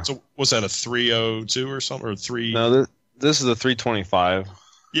Trailblazer, yeah. So what's that, a 302 or something, or 3? No, this is a 325.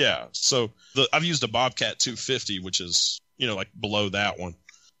 Yeah, so I've used a Bobcat 250, which is, like below that one.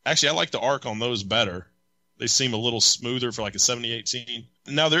 Actually, I like the arc on those better. They seem a little smoother for like a 7018.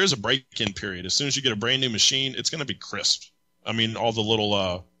 Now, there is a break-in period. As soon as you get a brand new machine, it's going to be crisp. I mean, all the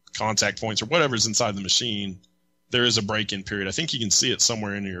little contact points or whatever's inside the machine, there is a break-in period. I think you can see it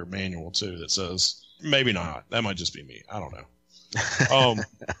somewhere in your manual, too, that says, maybe not. That might just be me. I don't know.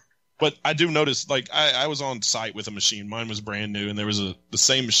 But I do notice, like, I was on site with a machine. Mine was brand new, and there was the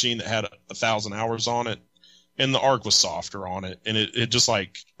same machine that had 1,000 hours on it, and the arc was softer on it. And it just,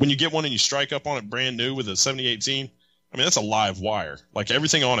 like, when you get one and you strike up on it brand new with a 7018, I mean, that's a live wire. Like,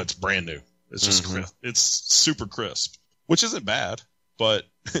 everything on it's brand new. It's just crisp. It's super crisp, which isn't bad, but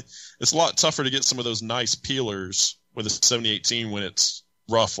it's a lot tougher to get some of those nice peelers with a 7018 when it's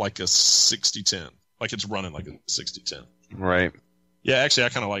rough like a 6010. Like, it's running like a 6010. Right. Yeah, actually, I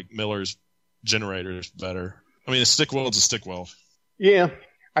kind of like Miller's generators better. I mean, a stick weld's a stick weld. Yeah,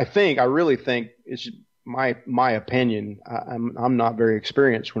 I really think it's my opinion. I'm not very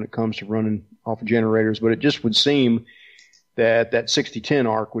experienced when it comes to running off of generators, but it just would seem that 6010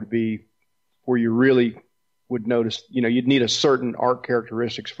 arc would be where you really would notice, you'd need a certain arc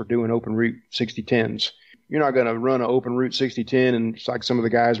characteristics for doing open root 6010s. You're not going to run an open root 6010 and it's like some of the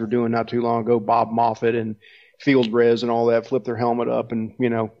guys were doing not too long ago, Bob Moffett and Field Res and all that, flip their helmet up and,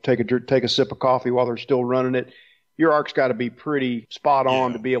 take a sip of coffee while they're still running it. Your arc's got to be pretty spot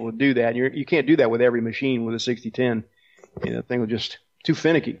on to be able to do that. And you can't do that with every machine with a 6010. The thing was just too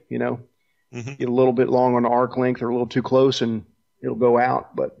finicky, Get a little bit long on the arc length or a little too close and it'll go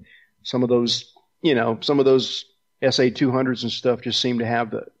out. But some of those SA200s and stuff just seem to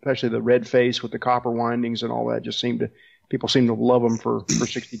have especially the red face with the copper windings and all that, people seem to love them for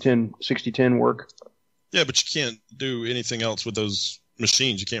 6010 work. Yeah, but you can't do anything else with those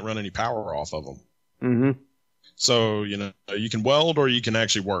machines. You can't run any power off of them. Mm-hmm. So, you can weld or you can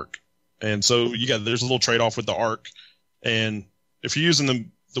actually work. And so there's a little trade-off with the arc. And if you're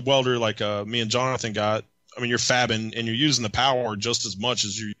using the welder like me and Jonathan got, I mean, you're fabbing and you're using the power just as much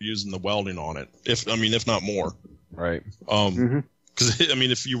as you're using the welding on it. If not more. Right. Because,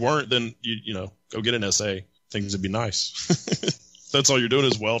 if you weren't, then, go get an SA. Things would be nice. That's all you're doing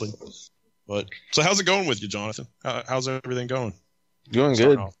is welding. But so how's it going with you, Jonathan? How's everything going? Doing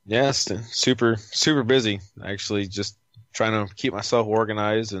good. Yes, super, super busy. Actually, just trying to keep myself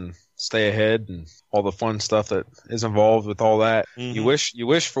organized and stay ahead and all the fun stuff that is involved with all that. Mm-hmm. You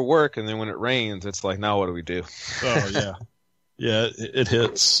wish for work, and then when it rains, it's like, now what do we do? Oh, yeah. Yeah, it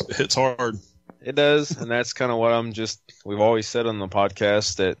hits. It hits hard. It does, and that's kind of what we've always said on the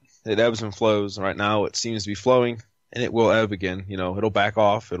podcast that it ebbs and flows. Right now, it seems to be flowing. And it will ebb again. It'll back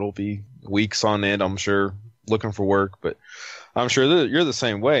off. It'll be weeks on end, I'm sure, looking for work. But I'm sure that you're the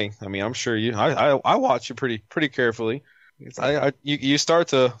same way. I mean, I'm sure I watch you pretty carefully. You start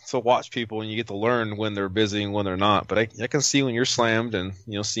to watch people and you get to learn when they're busy and when they're not. But I can see when you're slammed and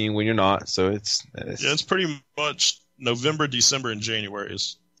seeing when you're not. So it's pretty much November, December, and January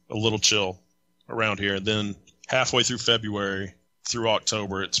is a little chill around here. And then halfway through February through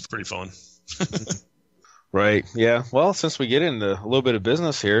October, it's pretty fun. Right. Yeah. Well, since we get into a little bit of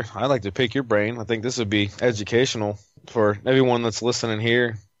business here, I'd like to pick your brain. I think this would be educational for everyone that's listening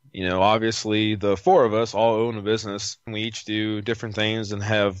here. Obviously the four of us all own a business. We each do different things and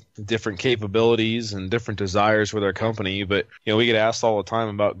have different capabilities and different desires with our company. But, we get asked all the time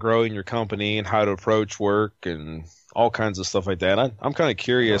about growing your company and how to approach work and all kinds of stuff like that. I'm kind of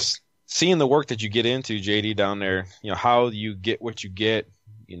curious, seeing the work that you get into, JD, down there, how you get what you get.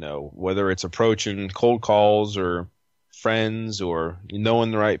 Whether it's approaching cold calls or friends or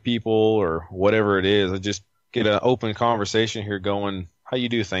knowing the right people or whatever it is. I just get an open conversation here going, how you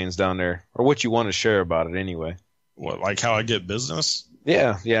do things down there or what you want to share about it anyway. What, like how I get business?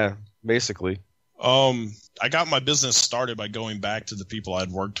 Yeah, basically. I got my business started by going back to the people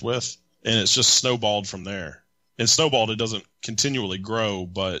I'd worked with, and it's just snowballed from there. And snowballed, it doesn't continually grow,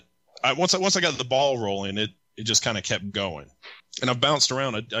 but once I got the ball rolling, it just kind of kept going. And I've bounced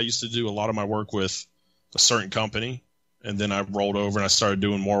around. I used to do a lot of my work with a certain company, and then I rolled over and I started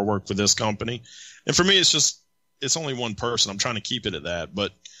doing more work with this company. And for me, it's only one person. I'm trying to keep it at that,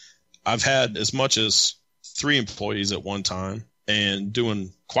 but I've had as much as 3 employees at one time and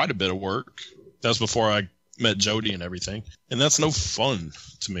doing quite a bit of work. That was before I met Jody and everything. And that's no fun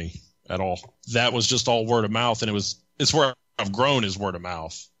to me at all. That was just all word of mouth. And it's where I've grown is word of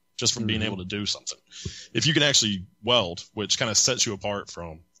mouth, just from being able to do something. If you can actually weld, which kind of sets you apart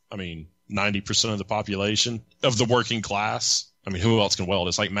from, 90% of the population of the working class. Who else can weld?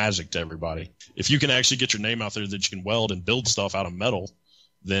 It's like magic to everybody. If you can actually get your name out there that you can weld and build stuff out of metal,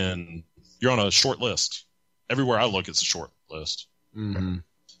 then you're on a short list. Everywhere I look, it's a short list. Mm-hmm.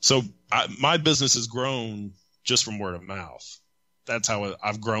 So my business has grown just from word of mouth. That's how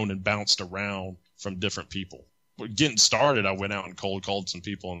I've grown and bounced around from different people. But getting started, I went out and cold called some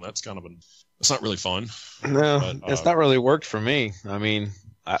people, and that's it's not really fun. No, but, it's not really worked for me.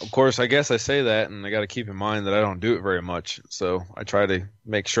 Of course, I guess I say that, and I got to keep in mind that I don't do it very much. So I try to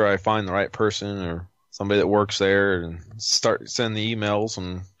make sure I find the right person or somebody that works there and start sending the emails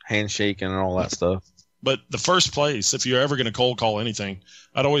and handshaking and all that stuff. But the first place, if you're ever going to cold call anything,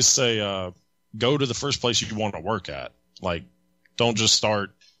 I'd always say go to the first place you want to work at. Like, don't just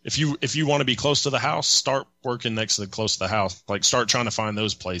start. If you want to be close to the house, start working close to the house. Like, start trying to find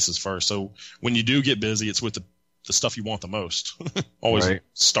those places first. So when you do get busy, it's with the stuff you want the most. Always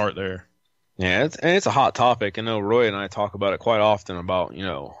start there. Yeah, it's a hot topic. I know Roy and I talk about it quite often about,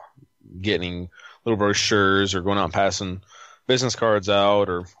 getting little brochures or going out and passing business cards out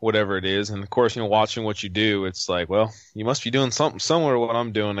or whatever it is. And of course, watching what you do, it's like, well, you must be doing something similar to what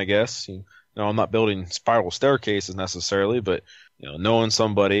I'm doing, I guess. I'm not building spiral staircases necessarily, but knowing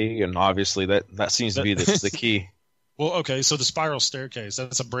somebody, and obviously that seems to be the key. Well, okay, so the spiral staircase,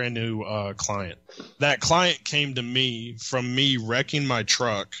 that's a brand new client. That client came to me from me wrecking my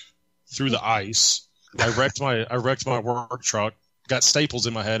truck through the ice. I wrecked my work truck, got staples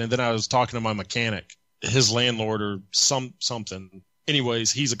in my head, and then I was talking to my mechanic, his landlord or something.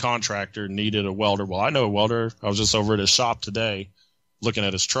 Anyways, he's a contractor, needed a welder. Well, I know a welder. I was just over at his shop today looking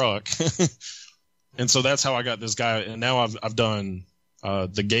at his truck. And so that's how I got this guy. And now I've done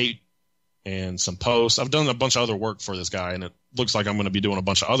the gate and some posts. I've done a bunch of other work for this guy, and it looks like I'm going to be doing a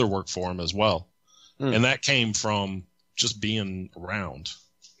bunch of other work for him as well. And that came from just being around,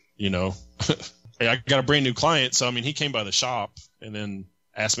 Hey, I got a brand new client. So, he came by the shop and then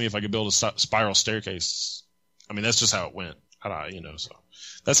asked me if I could build a spiral staircase. That's just how it went. So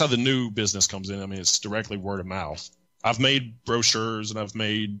that's how the new business comes in. It's directly word of mouth. I've made brochures and I've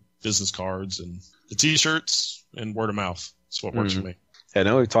made business cards and the T-shirts and word of mouth. That's what works for me. Yeah, I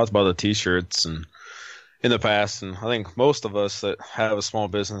know we've talked about the T-shirts and in the past, and I think most of us that have a small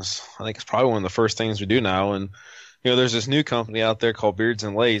business, I think it's probably one of the first things we do now. And there's this new company out there called Beards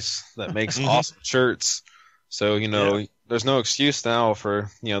and Lace that makes awesome shirts. So there's no excuse now for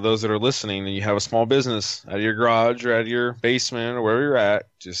those that are listening and you have a small business out of your garage or out of your basement or wherever you're at.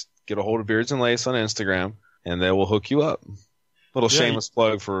 Just get a hold of Beards and Lace on Instagram, and they will hook you up. Little shameless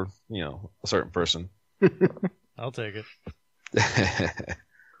plug for a certain person. I'll take it.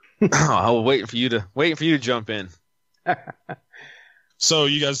 I'll wait for you to jump in. So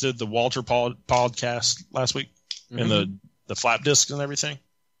you guys did the Walter podcast last week and the flap discs and everything,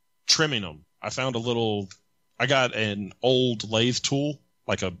 trimming them. I got an old lathe tool,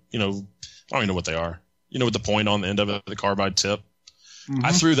 like I don't even know what they are. With the point on the end of it, the carbide tip.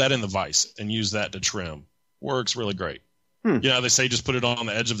 I threw that in the vise and used that to trim. Works really great. They say just put it on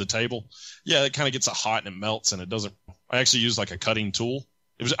the edge of the table. Yeah, it kind of gets it hot and it melts, and it doesn't. I actually used like a cutting tool.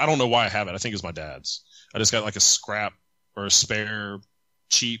 I don't know why I have it. I think it's my dad's. I just got like a scrap or a spare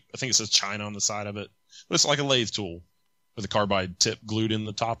cheap. I think it says China on the side of it, but it's like a lathe tool with a carbide tip glued in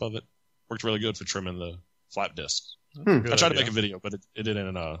the top of it. Worked really good for trimming the flap discs. I tried to make a video, but it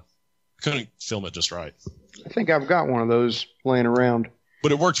didn't. Couldn't film it just right. I think I've got one of those laying around.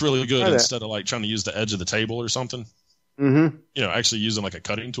 But it worked really good instead of like trying to use the edge of the table or something. Actually using like a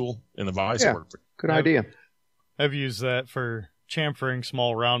cutting tool in the vise. Yeah, good idea. I've used that for chamfering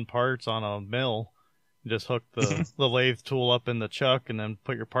small round parts on a mill. Just hook the lathe tool up in the chuck and then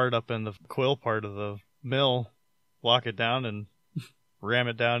put your part up in the quill part of the mill, lock it down, and ram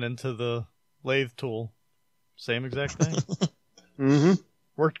it down into the lathe tool. Same exact thing.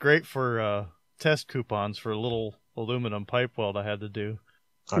 Worked great for test coupons for a little aluminum pipe weld I had to do.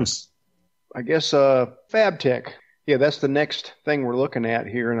 Nice. I guess Fab Tech. Yeah, that's the next thing we're looking at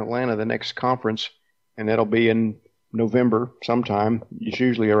here in Atlanta, the next conference, and that'll be in November sometime. It's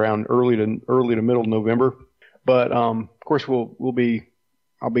usually around early to middle November. But of course I'll be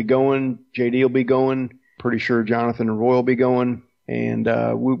going. JD will be going. Pretty sure Jonathan and Roy will be going, and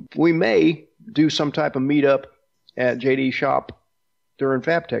we may do some type of meetup at JD shop during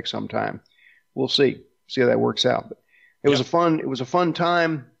FabTech sometime. We'll see how that works out. But it was a fun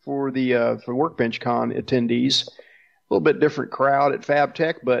time for the for Workbench Con attendees. A little bit different crowd at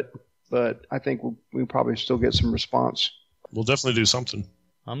FabTech, but I think we'll probably still get some response. We'll definitely do something.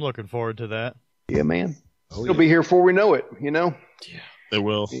 I'm looking forward to that. Yeah, man. It'll be here before we know it, you know? Yeah, it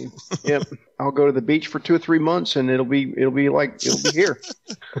will. Yep. I'll go to the beach for 2 or 3 months and it'll be here.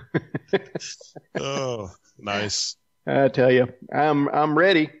 Oh, nice. I tell you, I'm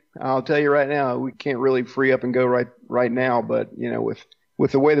ready. I'll tell you right now, we can't really free up and go right now, but you know,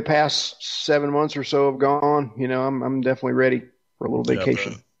 with the way the past 7 months or so have gone, you know, I'm definitely ready for a little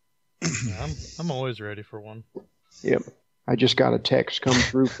vacation. Yeah, I'm always ready for one. Yep. I just got a text come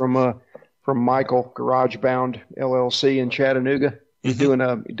through from Michael, GarageBound LLC in Chattanooga. He's doing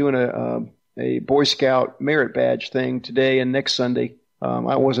a Boy Scout merit badge thing today and next Sunday.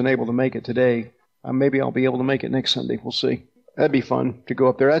 I wasn't able to make it today. Maybe I'll be able to make it next Sunday. We'll see. That'd be fun to go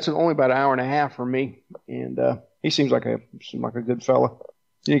up there. That's only about an hour and a half from me, and he seems like a good fella.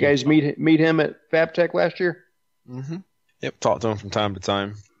 Did you guys meet him at FabTech last year? Mm-hmm. Yep, talked to him from time to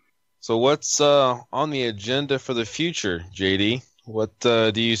time. So what's on the agenda for the future, JD? What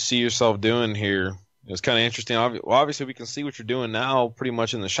do you see yourself doing here? It's kind of interesting. Obviously, we can see what you're doing now pretty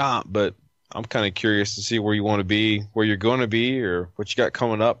much in the shop, but I'm kind of curious to see where you want to be, where you're going to be, or what you got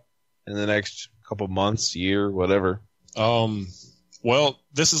coming up in the next couple months, year, whatever. Well,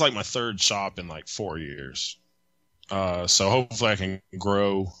 this is like my third shop in like 4 years. So hopefully I can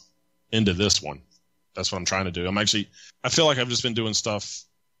grow into this one. That's what I'm trying to do. I feel like I've just been doing stuff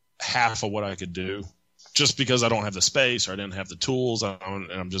half of what I could do just because I don't have the space or I didn't have the tools and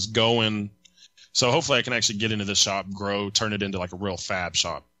I'm just going. So hopefully I can actually get into this shop, grow, turn it into like a real fab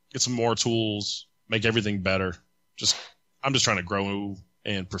shop, get some more tools, make everything better. I'm just trying to grow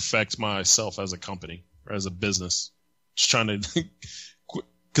and perfect myself as a company or as a business. Just trying to,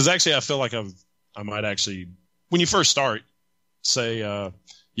 because actually I feel like I might actually, when you first start, say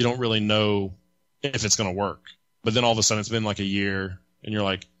you don't really know if it's going to work, but then all of a sudden it's been like a year and you're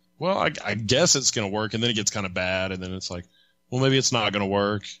like, well, I guess it's going to work, and then it gets kind of bad, and then it's like, well, maybe it's not going to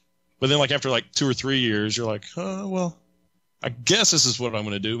work. But then like after like 2 or 3 years, you're like, well, I guess this is what I'm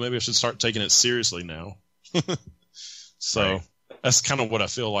going to do. Maybe I should start taking it seriously now. So That's kind of what I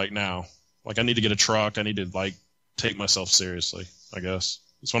feel like now. Like I need to get a truck. I need to like take myself seriously, I guess.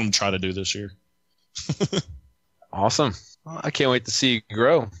 That's what I'm trying to do this year. Awesome. Well, I can't wait to see you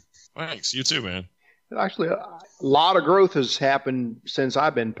grow. Thanks. You too, man. Actually, a lot of growth has happened since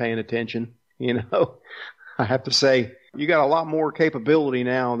I've been paying attention. You know, I have to say, you got a lot more capability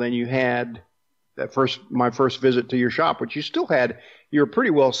now than you had my first visit to your shop, which you still had. You were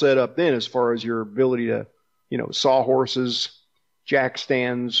pretty well set up then as far as your ability to, you know, sawhorses, jack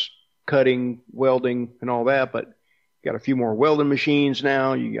stands, cutting, welding, and all that. But you got a few more welding machines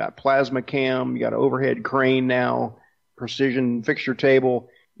now. You got plasma cam. You got an overhead crane now, precision fixture table.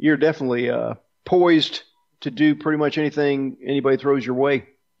 You're definitely poised to do pretty much anything anybody throws your way.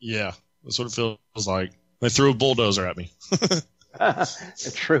 Yeah, that's what it feels like. They threw a bulldozer at me.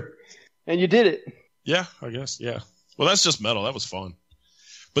 That's true. And you did it. Yeah, I guess. Yeah. Well, that's just metal. That was fun.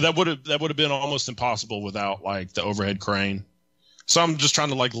 But that would have been almost impossible without like the overhead crane. So I'm just trying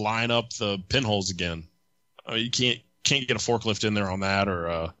to like line up the pinholes again. You can't get a forklift in there on that,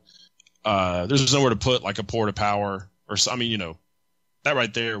 or there's nowhere to put like a porta power or I mean, you know, that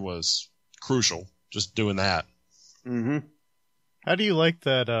right there was crucial. Just doing that. Mm-hmm. How do you like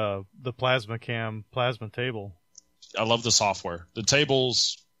that the plasma table? I love the software. The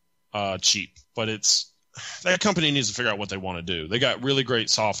table's cheap, but that company needs to figure out what they want to do. They got really great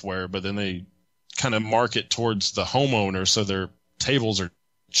software, but then they kind of market towards the homeowner, so their tables are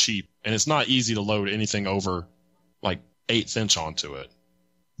cheap, and it's not easy to load anything over like 1/8 inch onto it.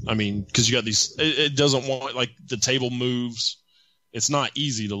 I mean, because you got these, it doesn't want, like, the table moves. It's not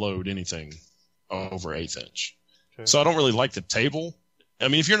easy to load anything over 1/8 inch. Okay. So I don't really like the table. I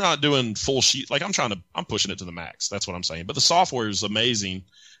mean, if you're not doing full sheet, like I'm pushing it to the max. That's what I'm saying. But the software is amazing.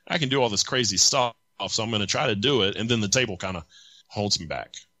 I can do all this crazy stuff, so I'm going to try to do it, and then the table kind of holds me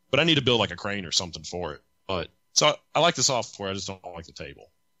back. But I need to build like a crane or something for it. But so I like the software. I just don't like the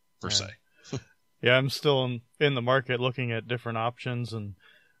table per se. Yeah, I'm still in the market looking at different options, and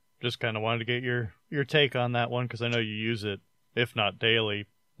just kind of wanted to get your take on that one, because I know you use it, if not daily,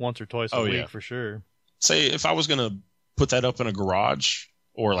 once or twice a week for sure. say if I was going to put that up in a garage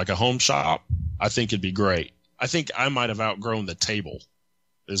or like a home shop, I think it'd be great. I think I might have outgrown the table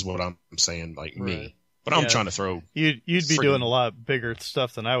is what I'm saying, like me. But I'm trying to throw... You'd be doing a lot bigger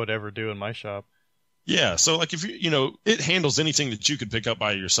stuff than I would ever do in my shop. Yeah, so like if it handles anything that you could pick up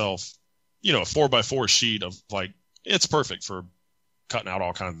by yourself. A 4x4 sheet of like, it's perfect for cutting out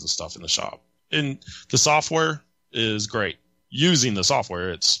all kinds of stuff in the shop. And the software is great. Using the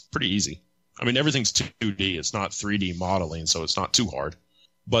software, it's pretty easy. I mean, everything's 2D. It's not 3D modeling, so it's not too hard.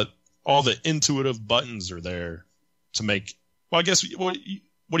 But all the intuitive buttons are there to make... Well, I guess, what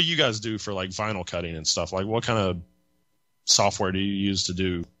do you guys do for like vinyl cutting and stuff? Like, what kind of software do you use to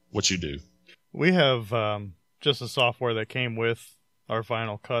do what you do? We have just a software that came with our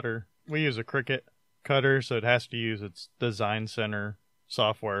vinyl cutter. We use a Cricut cutter, so it has to use its Design Center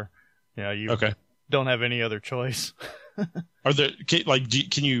software. You don't have any other choice. Are there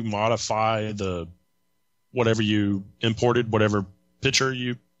can you modify the whatever you imported, whatever picture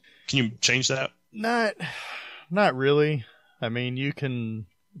can you change that? Not really. I mean, you can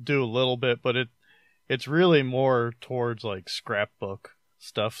do a little bit, but it's really more towards like scrapbook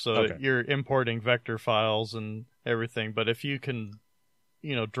stuff. So you're importing vector files and everything. But if you can,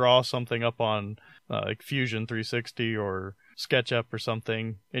 draw something up on like Fusion 360 or SketchUp or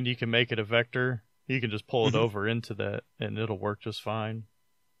something, and you can make it a vector, you can just pull it over into that, and it'll work just fine.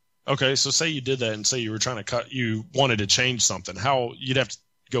 Okay, so say you did that, and say you were trying to you wanted to change something. How you'd have to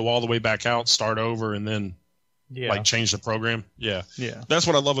go all the way back out, start over, and then like change the program? Yeah. That's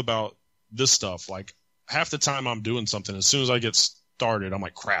what I love about this stuff. Like half the time I'm doing something, as soon as I get started, I'm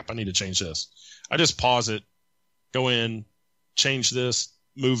like, crap, I need to change this. I just pause it, go in, change this,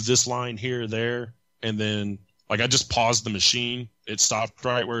 move this line here or there, and then like I just paused the machine. It stopped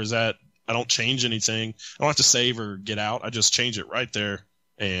right where it's at. I don't change anything. I don't have to save or get out. I just change it right there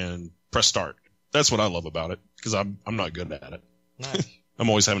and press start. That's what I love about it, because I'm not good at it. Nice. I'm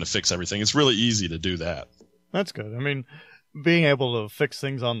always having to fix everything. It's really easy to do that. That's good. I mean, being able to fix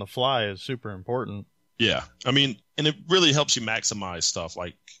things on the fly is super important. Yeah. I mean, and it really helps you maximize stuff.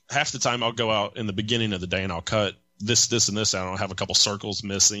 Like half the time I'll go out in the beginning of the day and I'll cut this, and this out. I'll have a couple circles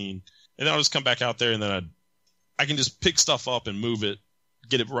missing. And then I'll just come back out there, and then I can just pick stuff up and move it,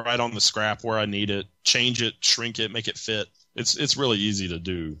 get it right on the scrap where I need it, change it, shrink it, make it fit. It's really easy to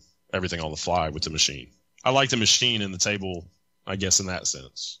do everything on the fly with the machine. I like the machine and the table, I guess, in that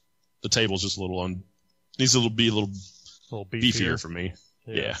sense. The table's just a little needs to be a little beefier for me.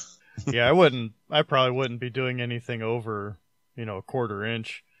 Yeah. Yeah, I probably wouldn't be doing anything over, a quarter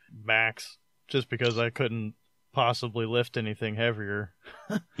inch max, just because I couldn't possibly lift anything heavier.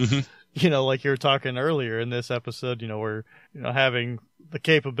 Like you were talking earlier in this episode, where, having the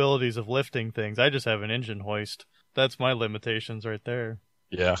capabilities of lifting things. I just have an engine hoist. That's my limitations right there.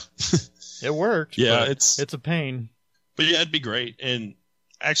 Yeah. It worked. Yeah, it's a pain. But yeah, it'd be great. And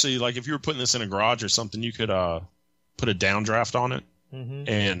actually, like if you were putting this in a garage or something, you could put a downdraft on it.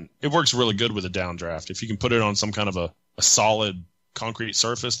 And it works really good with a downdraft. If you can put it on some kind of a solid concrete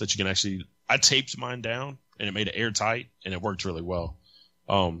surface that you can actually... I taped mine down, and it made it airtight, and it worked really well.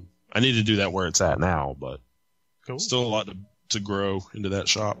 I need to do that where it's at now, but still a lot to grow into that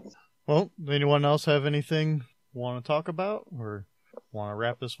shop. Well, anyone else have anything want to talk about, or want to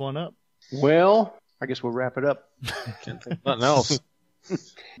wrap this one up? Well, I guess we'll wrap it up. Can't think of nothing else.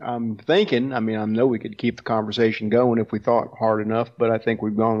 I'm thinking, I know we could keep the conversation going if we thought hard enough, but I think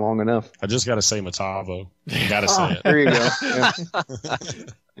we've gone long enough. I just got to say Metabo. Got to say it. There you go.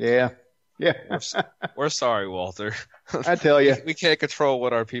 Yeah. Yeah. We're sorry, Walter. I tell you. We can't control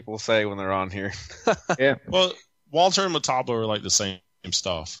what our people say when they're on here. Yeah. Well, Walter and Metabo are like the same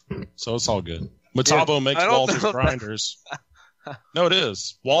stuff, so it's all good. Metabo makes Walter's grinders. No, it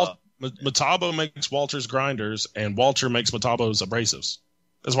is. Metabo makes Walter's grinders, and Walter makes Metabo's abrasives.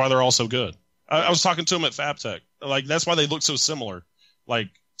 That's why they're all so good. I was talking to him at FabTech. Like, that's why they look so similar. Like,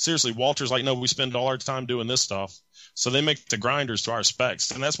 seriously, Walter's like, no, we spend all our time doing this stuff. So they make the grinders to our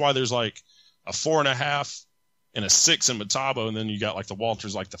specs. And that's why there's like a 4.5 and a 6 in Metabo, and then you got like the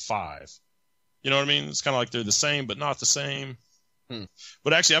Walter's like the 5. You know what I mean? It's kind of like they're the same, but not the same.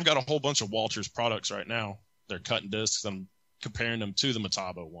 But actually, I've got a whole bunch of Walter's products right now. They're cutting discs. I'm comparing them to the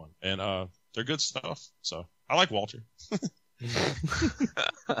Metabo one, and they're good stuff. So I like Walter.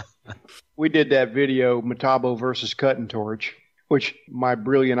 We did that video, Metabo versus Cutting Torch, which my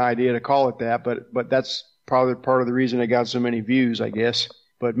brilliant idea to call it that, but that's probably part of the reason it got so many views, I guess.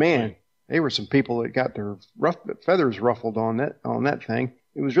 But man, there were some people that got their feathers ruffled on that thing.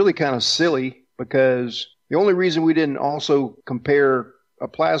 It was really kind of silly, because the only reason we didn't also compare a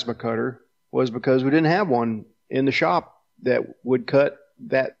plasma cutter was because we didn't have one in the shop that would cut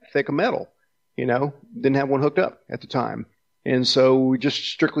that thick of metal. didn't have one hooked up at the time. And so we just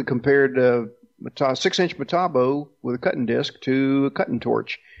strictly compared a 6-inch Metabo with a cutting disc to a cutting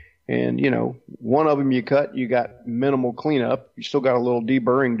torch. And, one of them you cut, you got minimal cleanup. You still got a little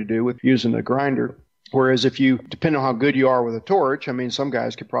deburring to do with using a grinder. Whereas if you, depending on how good you are with a torch, I mean, some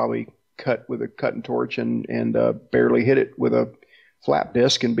guys could probably cut with a cutting torch and barely hit it with a flap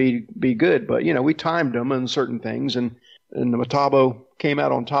disc and be good. But, we timed them on certain things, and the Metabo came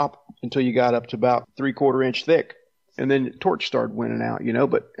out on top until you got up to about 3/4 inch thick. And then the torch started winning out,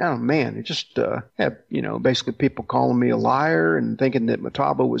 But, oh, man, it just had, basically people calling me a liar and thinking that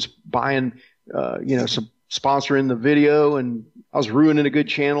Metabo was buying, some sponsoring the video, and I was ruining a good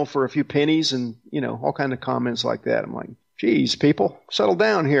channel for a few pennies, and, all kind of comments like that. I'm like, geez, people, settle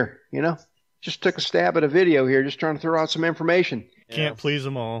down here, Just took a stab at a video here, just trying to throw out some information. Can't please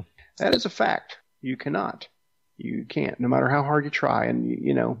them all. That is a fact. You cannot. You can't, no matter how hard you try.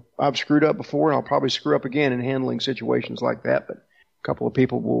 And, I've screwed up before, and I'll probably screw up again in handling situations like that. But a couple of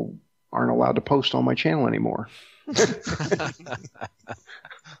people aren't allowed to post on my channel anymore.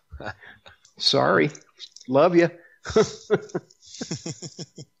 Sorry. Love you.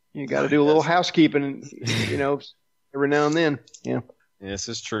 You got to do a little housekeeping, every now and then. Yeah. This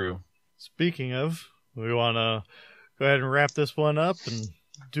is true. Speaking of, we want to go ahead and wrap this one up and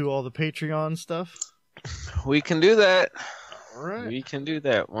do all the Patreon stuff. We can do that. All right. We can do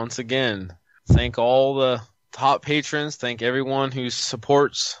that. Once again, thank all the top patrons. Thank everyone who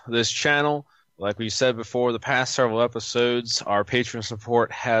supports this channel. Like we said before, the past several episodes, our patron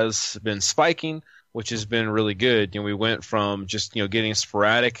support has been spiking, which has been really good. We went from just getting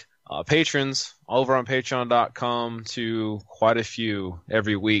sporadic patrons over on Patreon.com to quite a few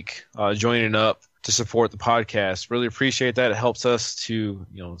every week joining up to support the podcast. Really appreciate that. It helps us to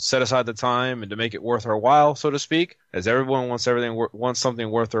set aside the time and to make it worth our while, so to speak, as everyone wants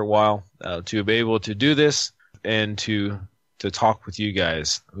something worth their while to be able to do this and to talk with you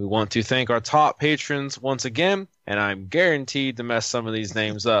guys. We want to thank our top patrons once again, and I'm guaranteed to mess some of these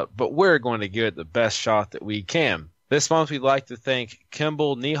names up, but we're going to give it the best shot that we can. This month we'd like to thank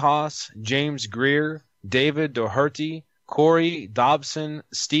Kimball Nihas, James Greer, David Doherty, Corey Dobson,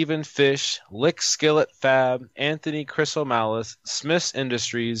 Stephen Fish, Lick Skillet Fab, Anthony Chrysomalis, Smith's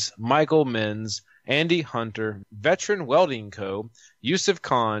Industries, Michael Menz, Andy Hunter, Veteran Welding Co., Yusuf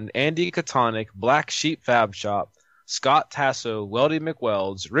Khan, Andy Katonic, Black Sheep Fab Shop, Scott Tasso, Weldy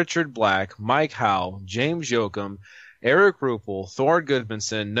McWelds, Richard Black, Mike Howe, James Yoakum, Eric Rupel, Thor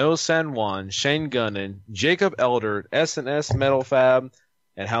Goodmanson, No San Juan, Shane Gunnan, Jacob Elder, S&S Metal Fab,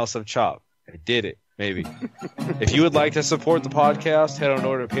 and House of Chop. I did it. Maybe. If you would like to support the podcast, head on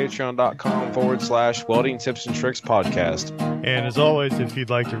over to patreon.com/Welding Tips and Tricks Podcast. And as always, if you'd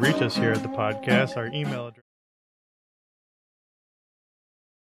like to reach us here at the podcast, our email address